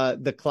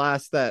the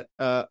class that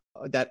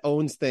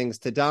owns things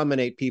to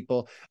dominate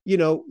people.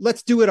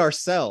 Let's do it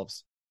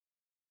ourselves.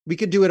 We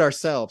could do it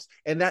ourselves.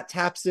 And that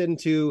taps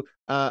into,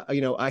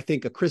 I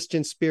think, a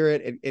Christian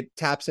spirit. It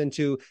taps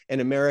into an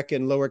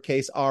American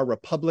lowercase r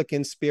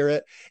Republican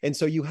spirit. And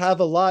so you have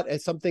a lot,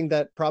 as something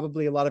that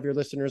probably a lot of your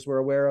listeners were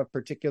aware of,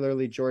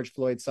 particularly George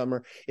Floyd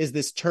summer, is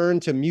this turn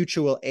to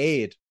mutual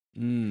aid,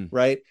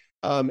 right?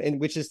 And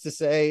which is to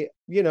say,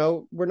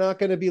 we're not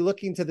going to be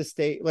looking to the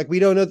state. Like, we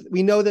know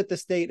that the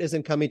state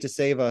isn't coming to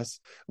save us.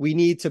 We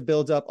need to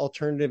build up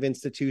alternative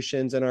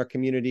institutions in our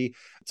community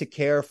to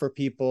care for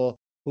people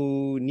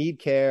who need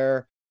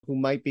care, who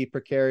might be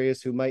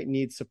precarious, who might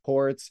need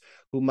supports,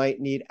 who might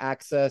need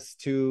access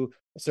to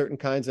certain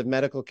kinds of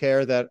medical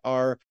care that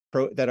are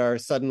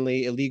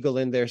suddenly illegal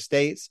in their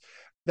states.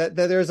 That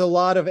there's a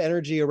lot of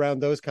energy around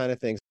those kind of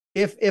things.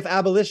 If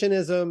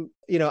abolitionism,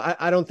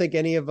 I don't think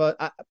any of us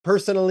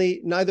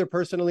personally, neither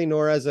personally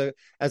nor as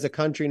a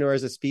country nor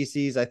as a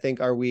species, I think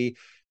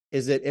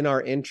is it in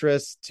our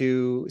interest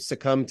to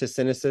succumb to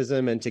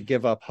cynicism and to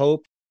give up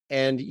hope?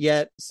 And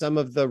yet some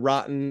of the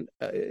rotten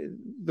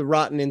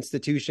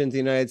institutions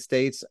in the United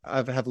States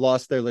have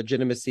lost their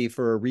legitimacy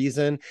for a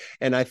reason.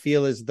 And I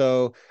feel as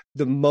though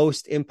the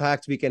most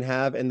impact we can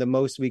have and the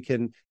most we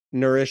can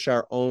nourish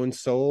our own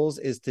souls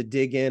is to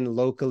dig in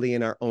locally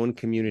in our own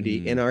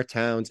community, in our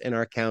towns, in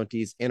our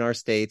counties, in our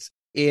states,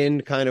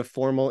 in kind of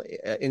formal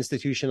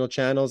institutional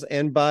channels,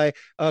 and by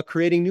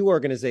creating new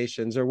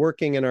organizations or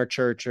working in our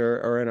church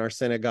or in our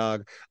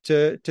synagogue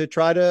to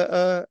try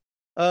to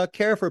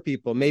care for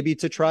people, maybe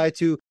to try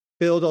to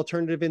build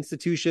alternative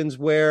institutions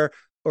where,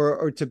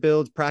 or to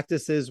build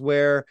practices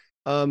where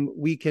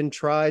we can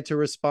try to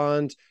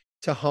respond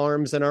to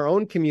harms in our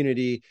own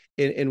community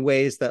in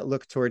ways that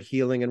look toward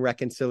healing and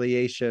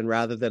reconciliation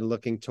rather than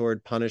looking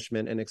toward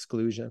punishment and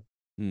exclusion.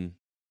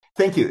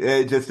 Thank you.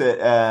 Those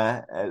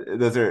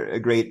are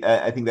great.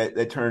 I think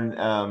that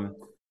turn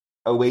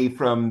away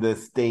from the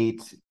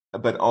state,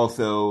 but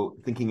also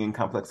thinking in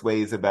complex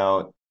ways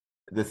about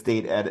the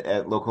state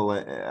at local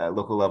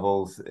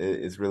levels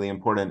is really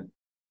important.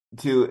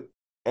 To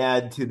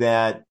add to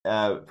that,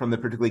 from the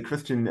particularly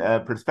Christian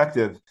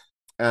perspective,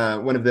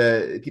 one of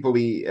the people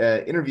we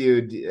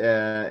interviewed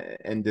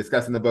and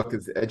discussed in the book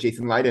is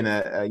Jason Leiden,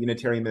 a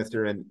Unitarian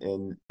minister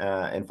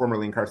and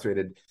formerly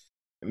incarcerated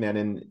man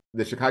in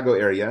the Chicago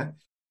area,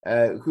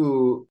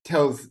 who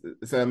tells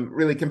some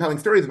really compelling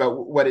stories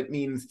about what it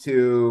means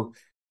to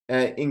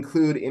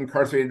include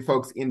incarcerated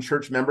folks in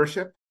church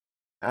membership.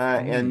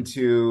 And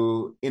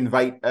to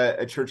invite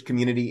a church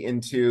community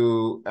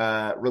into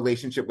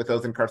relationship with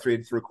those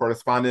incarcerated through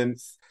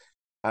correspondence,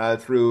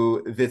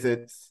 through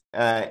visits,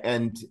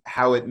 and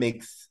how it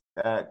makes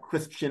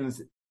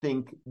Christians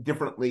think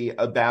differently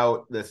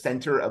about the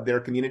center of their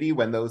community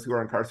when those who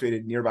are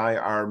incarcerated nearby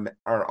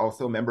are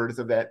also members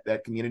of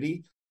that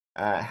community,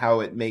 how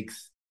it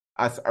makes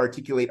us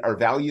articulate our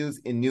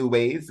values in new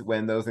ways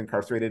when those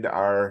incarcerated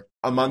are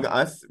among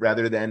us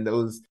rather than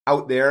those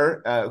out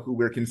there who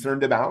we're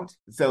concerned about.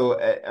 So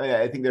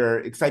I think there are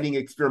exciting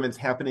experiments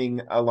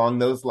happening along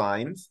those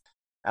lines.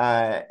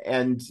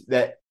 And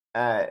that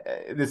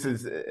this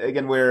is,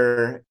 again,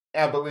 where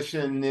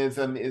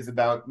abolitionism is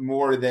about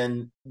more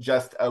than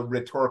just a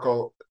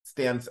rhetorical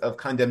stance of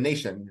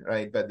condemnation,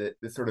 right? But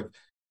the sort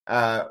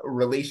of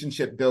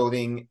relationship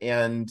building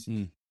and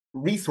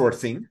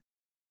resourcing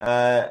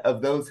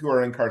of those who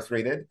are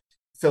incarcerated,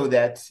 so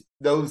that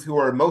those who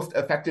are most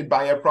affected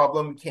by a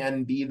problem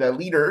can be the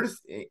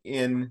leaders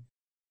in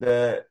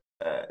the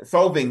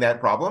solving that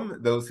problem.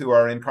 Those who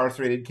are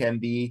incarcerated can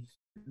be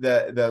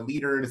the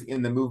leaders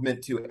in the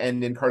movement to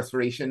end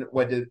incarceration.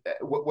 What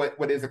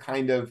is a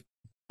kind of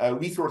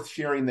resource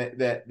sharing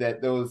that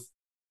those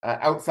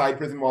outside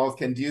prison walls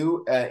can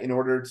do in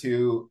order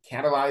to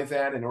catalyze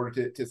that, in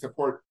order to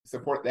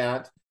support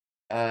that.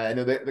 I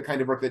know the kind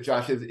of work that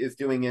Josh is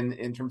doing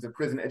in terms of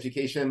prison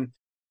education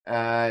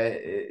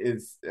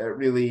is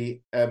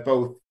really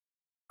both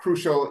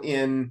crucial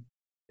in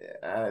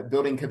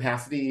building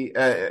capacity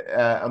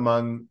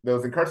among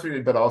those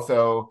incarcerated, but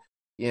also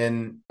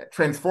in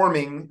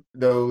transforming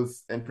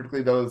those, and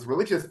particularly those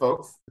religious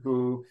folks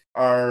who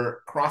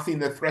are crossing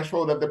the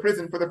threshold of the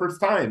prison for the first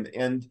time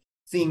and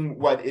seeing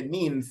what it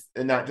means,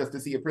 and not just to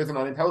see a prison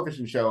on a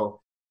television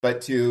show,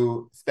 but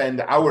to spend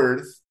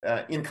hours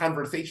in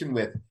conversation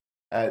with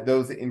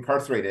those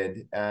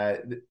incarcerated.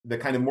 The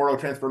kind of moral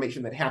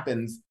transformation that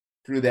happens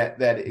through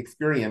that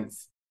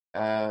experience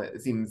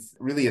seems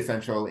really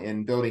essential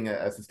in building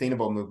a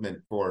sustainable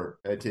movement for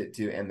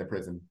to end the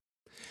prison.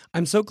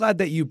 I'm so glad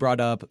that you brought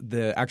up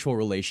the actual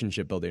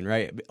relationship building,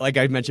 right? Like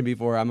I mentioned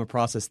before, I'm a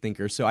process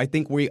thinker. So I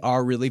think we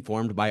are really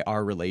formed by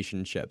our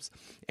relationships.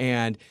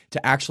 And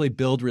to actually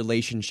build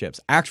relationships,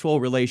 actual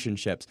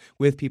relationships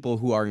with people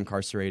who are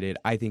incarcerated,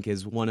 I think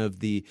is one of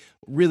the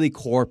really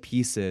core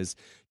pieces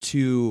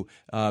to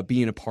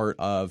being a part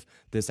of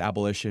this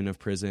abolition of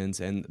prisons.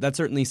 And that's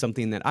certainly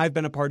something that I've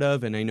been a part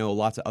of, and I know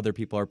lots of other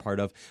people are part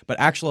of. But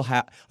actual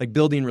like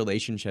building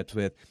relationships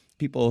with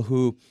people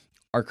who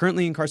are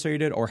currently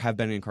incarcerated or have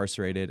been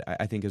incarcerated,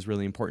 I think is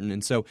really important.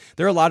 And so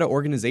there are a lot of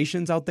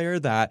organizations out there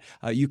that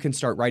you can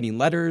start writing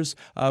letters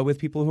with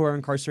people who are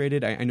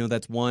incarcerated. I know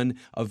that's one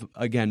of,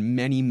 again,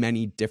 many,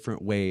 many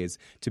different ways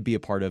to be a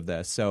part of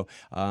this. So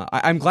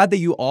I'm glad that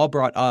you all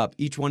brought up,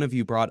 each one of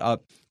you brought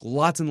up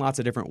lots and lots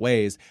of different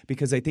ways,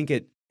 because I think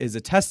it is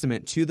a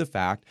testament to the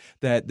fact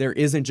that there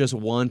isn't just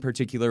one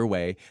particular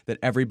way that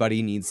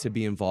everybody needs to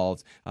be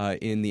involved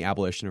in the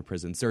abolition of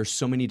prisons. There are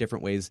so many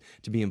different ways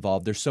to be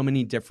involved. There's so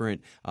many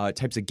different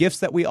types of gifts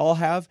that we all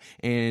have,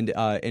 and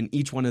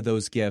each one of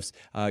those gifts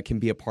can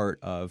be a part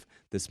of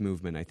this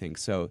movement, I think.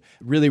 So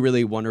really,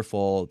 really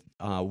wonderful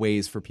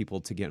ways for people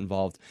to get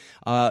involved.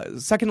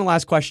 Second to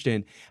last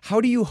question,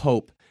 how do you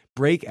hope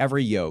Break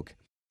Every Yoke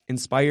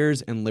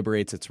inspires and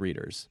liberates its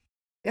readers?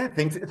 Yeah,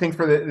 thanks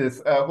for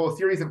this whole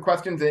series of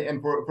questions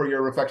and for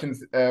your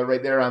reflections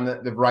right there on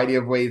the variety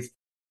of ways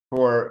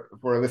for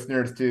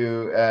listeners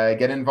to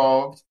get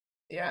involved.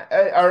 Yeah,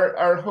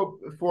 our hope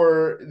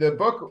for the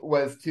book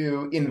was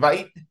to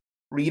invite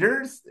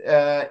readers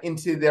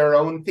into their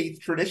own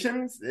faith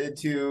traditions,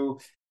 to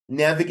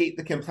navigate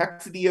the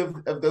complexity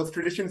of those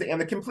traditions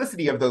and the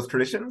complicity of those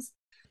traditions,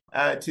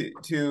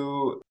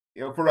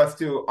 for us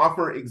to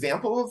offer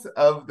examples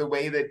of the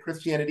way that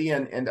Christianity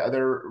and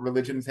other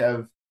religions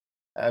have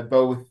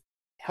both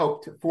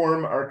helped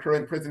form our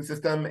current prison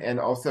system and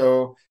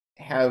also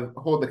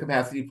hold the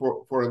capacity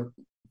for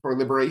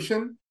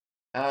liberation.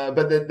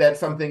 But that's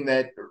something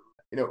that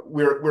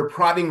we're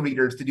prodding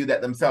readers to do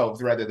that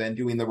themselves rather than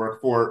doing the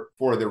work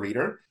for the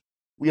reader.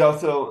 We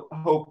also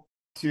hope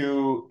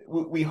to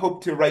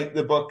write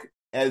the book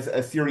as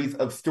a series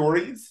of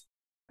stories,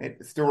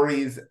 right?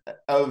 Stories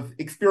of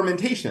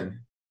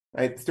experimentation,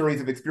 right? Stories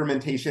of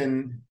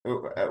experimentation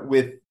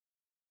with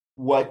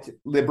what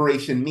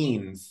liberation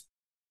means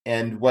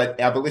and what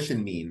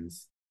abolition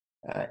means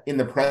in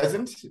the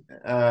present,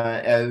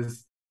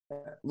 as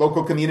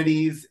local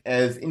communities,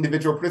 as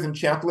individual prison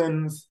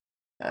chaplains,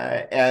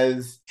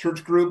 as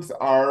church groups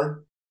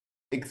are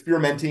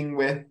experimenting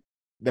with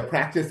the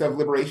practice of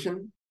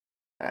liberation,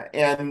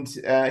 and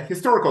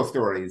historical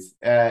stories,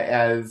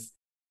 as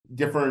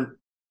different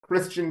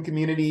Christian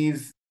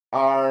communities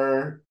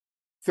are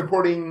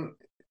supporting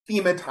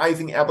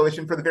thematizing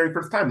abolition for the very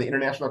first time. The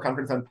International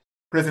Conference on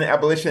Prison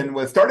Abolition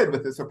was started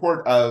with the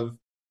support of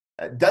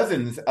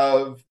dozens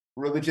of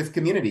religious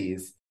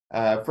communities,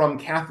 from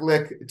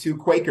Catholic to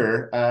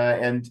Quaker,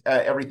 and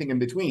everything in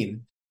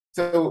between.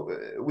 So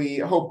we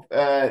hope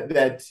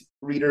that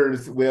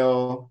readers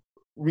will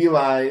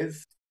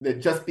realize that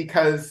just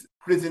because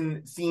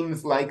prison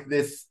seems like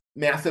this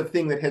massive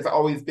thing that has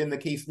always been the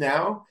case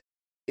now,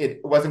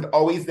 it wasn't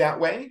always that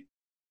way.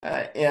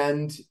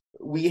 And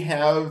we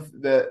have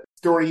the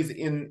stories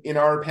in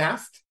our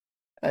past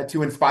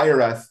to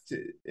inspire us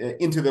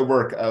into the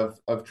work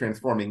of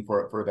transforming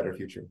for a better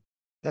future.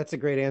 That's a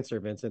great answer,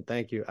 Vincent.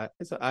 Thank you.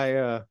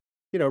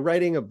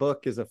 Writing a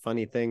book is a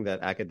funny thing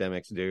that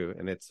academics do,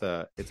 and it's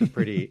a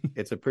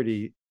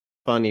pretty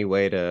funny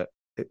way to.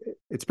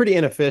 It's pretty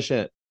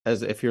inefficient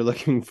as if you're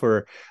looking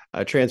for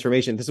a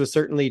transformation. This was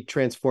certainly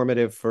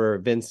transformative for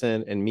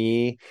Vincent and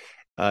me,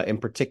 in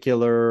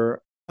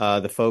particular.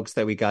 The folks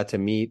that we got to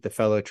meet, the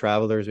fellow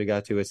travelers we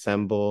got to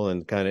assemble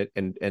and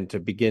and to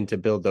begin to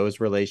build those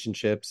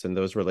relationships, and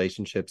those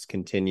relationships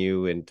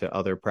continue into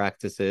other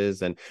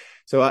practices. And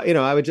so,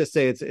 I would just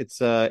say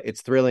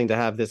it's thrilling to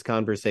have this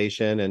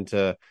conversation and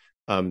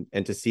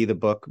to see the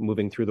book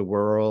moving through the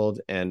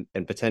world and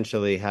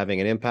potentially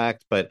having an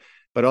impact, but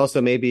also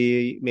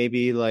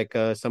maybe like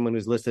someone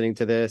who's listening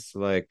to this,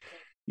 like,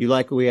 you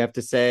like what we have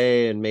to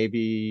say, and maybe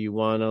you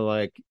want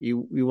to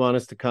you want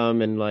us to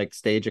come and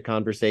stage a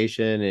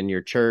conversation in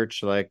your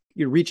church.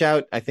 You reach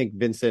out. I think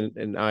Vincent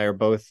and I are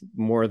both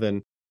more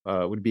than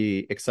would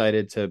be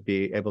excited to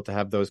be able to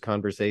have those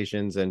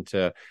conversations and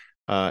to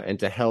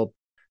help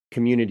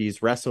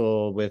communities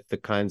wrestle with the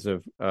kinds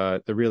of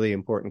the really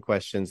important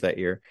questions that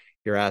you're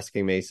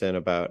asking, Mason,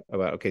 about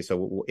okay,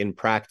 so in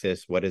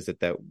practice, what is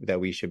it that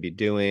we should be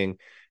doing?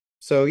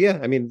 So, yeah,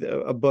 I mean,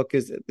 a book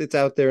it's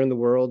out there in the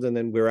world, and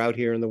then we're out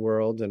here in the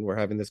world, and we're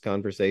having this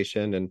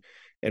conversation,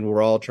 and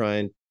we're all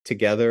trying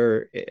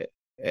together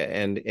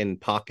and in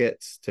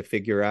pockets to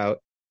figure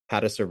out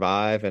how to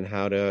survive and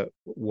how to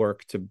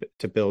work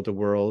to build a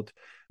world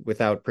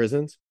without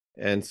prisons.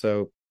 And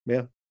so,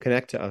 yeah,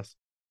 connect to us.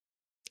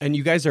 And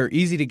you guys are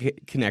easy to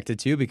get connected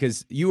to,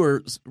 because you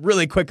were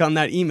really quick on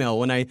that email.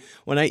 When I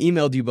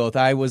emailed you both,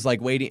 I was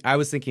waiting. I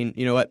was thinking,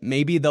 you know what,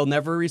 maybe they'll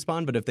never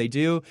respond, but if they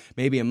do,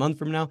 maybe a month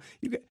from now,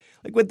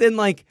 within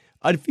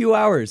a few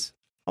hours,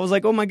 I was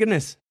like, oh my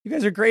goodness, you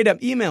guys are great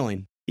at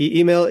emailing.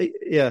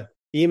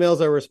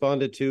 Emails are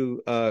responded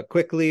to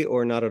quickly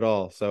or not at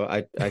all. So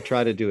I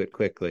try to do it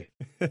quickly.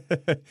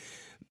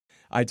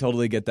 I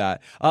totally get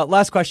that.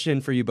 Last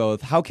question for you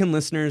both. How can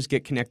listeners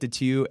get connected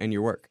to you and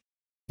your work?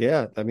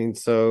 Yeah, I mean,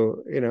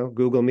 so,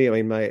 Google me.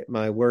 I mean,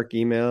 my work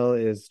email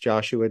is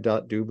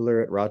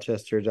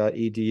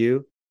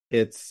joshua.dubler@rochester.edu.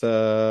 It's,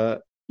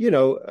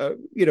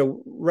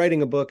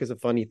 writing a book is a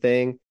funny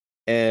thing.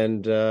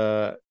 And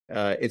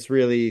it's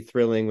really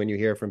thrilling when you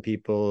hear from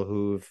people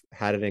who've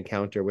had an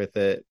encounter with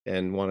it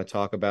and want to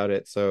talk about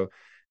it. So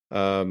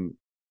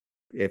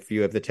if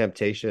you have the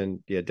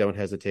temptation, don't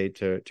hesitate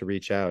to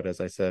reach out, as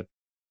I said.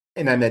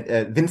 And I'm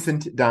at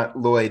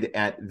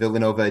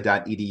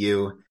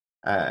vincent.lloyd@villanova.edu.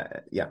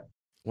 Yeah.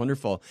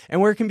 Wonderful. And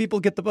where can people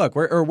get the book?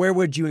 Where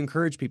would you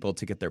encourage people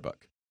to get their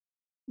book?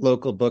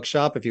 Local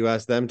bookshop. If you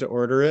ask them to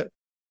order it,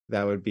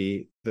 that would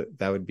be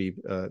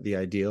the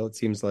ideal. It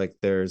seems like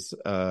there's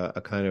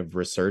a kind of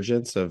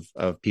resurgence of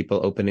people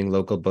opening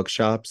local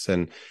bookshops,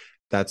 and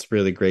that's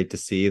really great to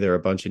see. There are a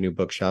bunch of new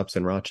bookshops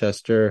in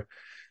Rochester,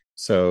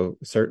 so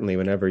certainly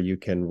whenever you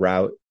can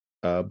route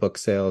book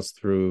sales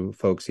through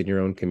folks in your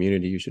own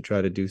community, you should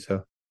try to do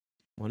so.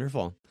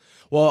 Wonderful.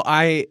 Well,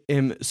 I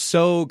am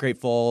so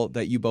grateful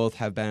that you both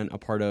have been a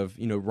part of,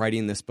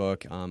 writing this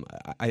book.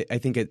 I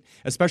think it,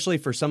 especially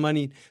for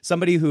somebody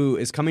who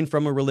is coming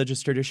from a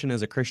religious tradition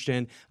as a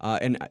Christian,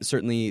 and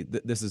certainly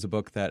this is a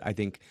book that I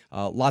think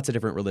lots of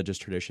different religious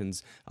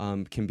traditions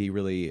can be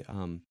really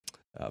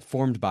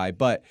formed by.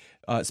 But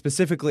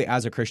specifically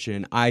as a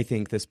Christian, I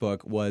think this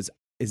book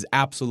is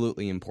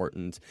absolutely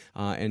important.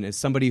 And as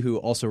somebody who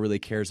also really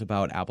cares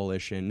about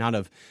abolition, not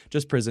of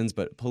just prisons,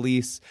 but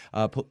police,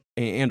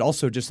 and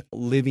also just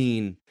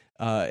living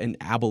an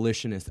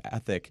abolitionist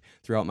ethic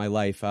throughout my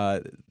life,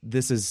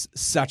 this is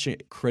such a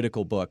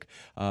critical book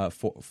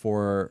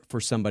for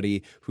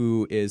somebody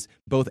who is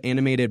both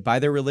animated by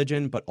their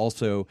religion, but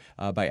also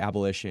by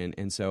abolition.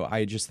 And so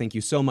I just thank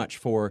you so much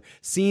for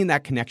seeing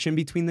that connection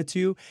between the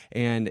two,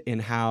 and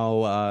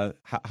how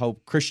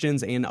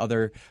Christians and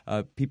other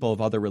people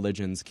of other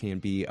religions can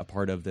be a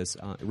part of this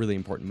really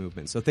important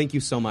movement. So thank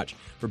you so much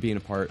for being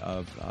a part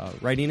of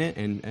writing it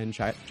and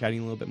chatting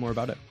a little bit more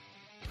about it.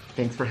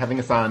 Thanks for having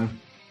us on.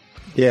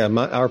 Yeah,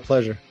 our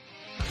pleasure.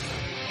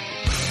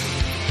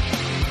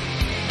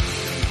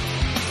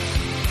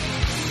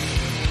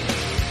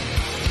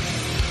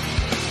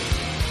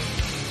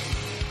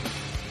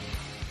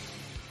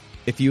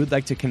 If you would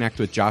like to connect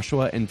with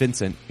Joshua and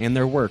Vincent and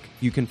their work,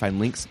 you can find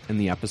links in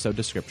the episode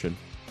description.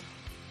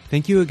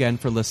 Thank you again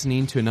for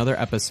listening to another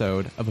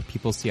episode of A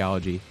People's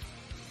Theology.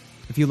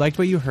 If you liked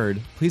what you heard,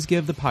 please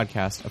give the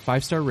podcast a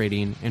 5-star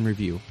rating and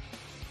review.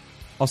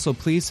 Also,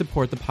 please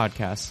support the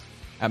podcast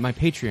at my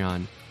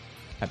Patreon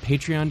at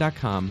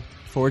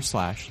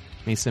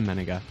patreon.com/Mason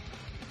Menega.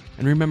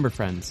 And remember,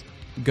 friends,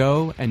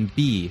 go and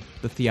be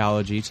the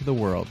theology to the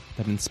world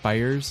that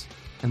inspires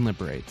and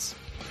liberates.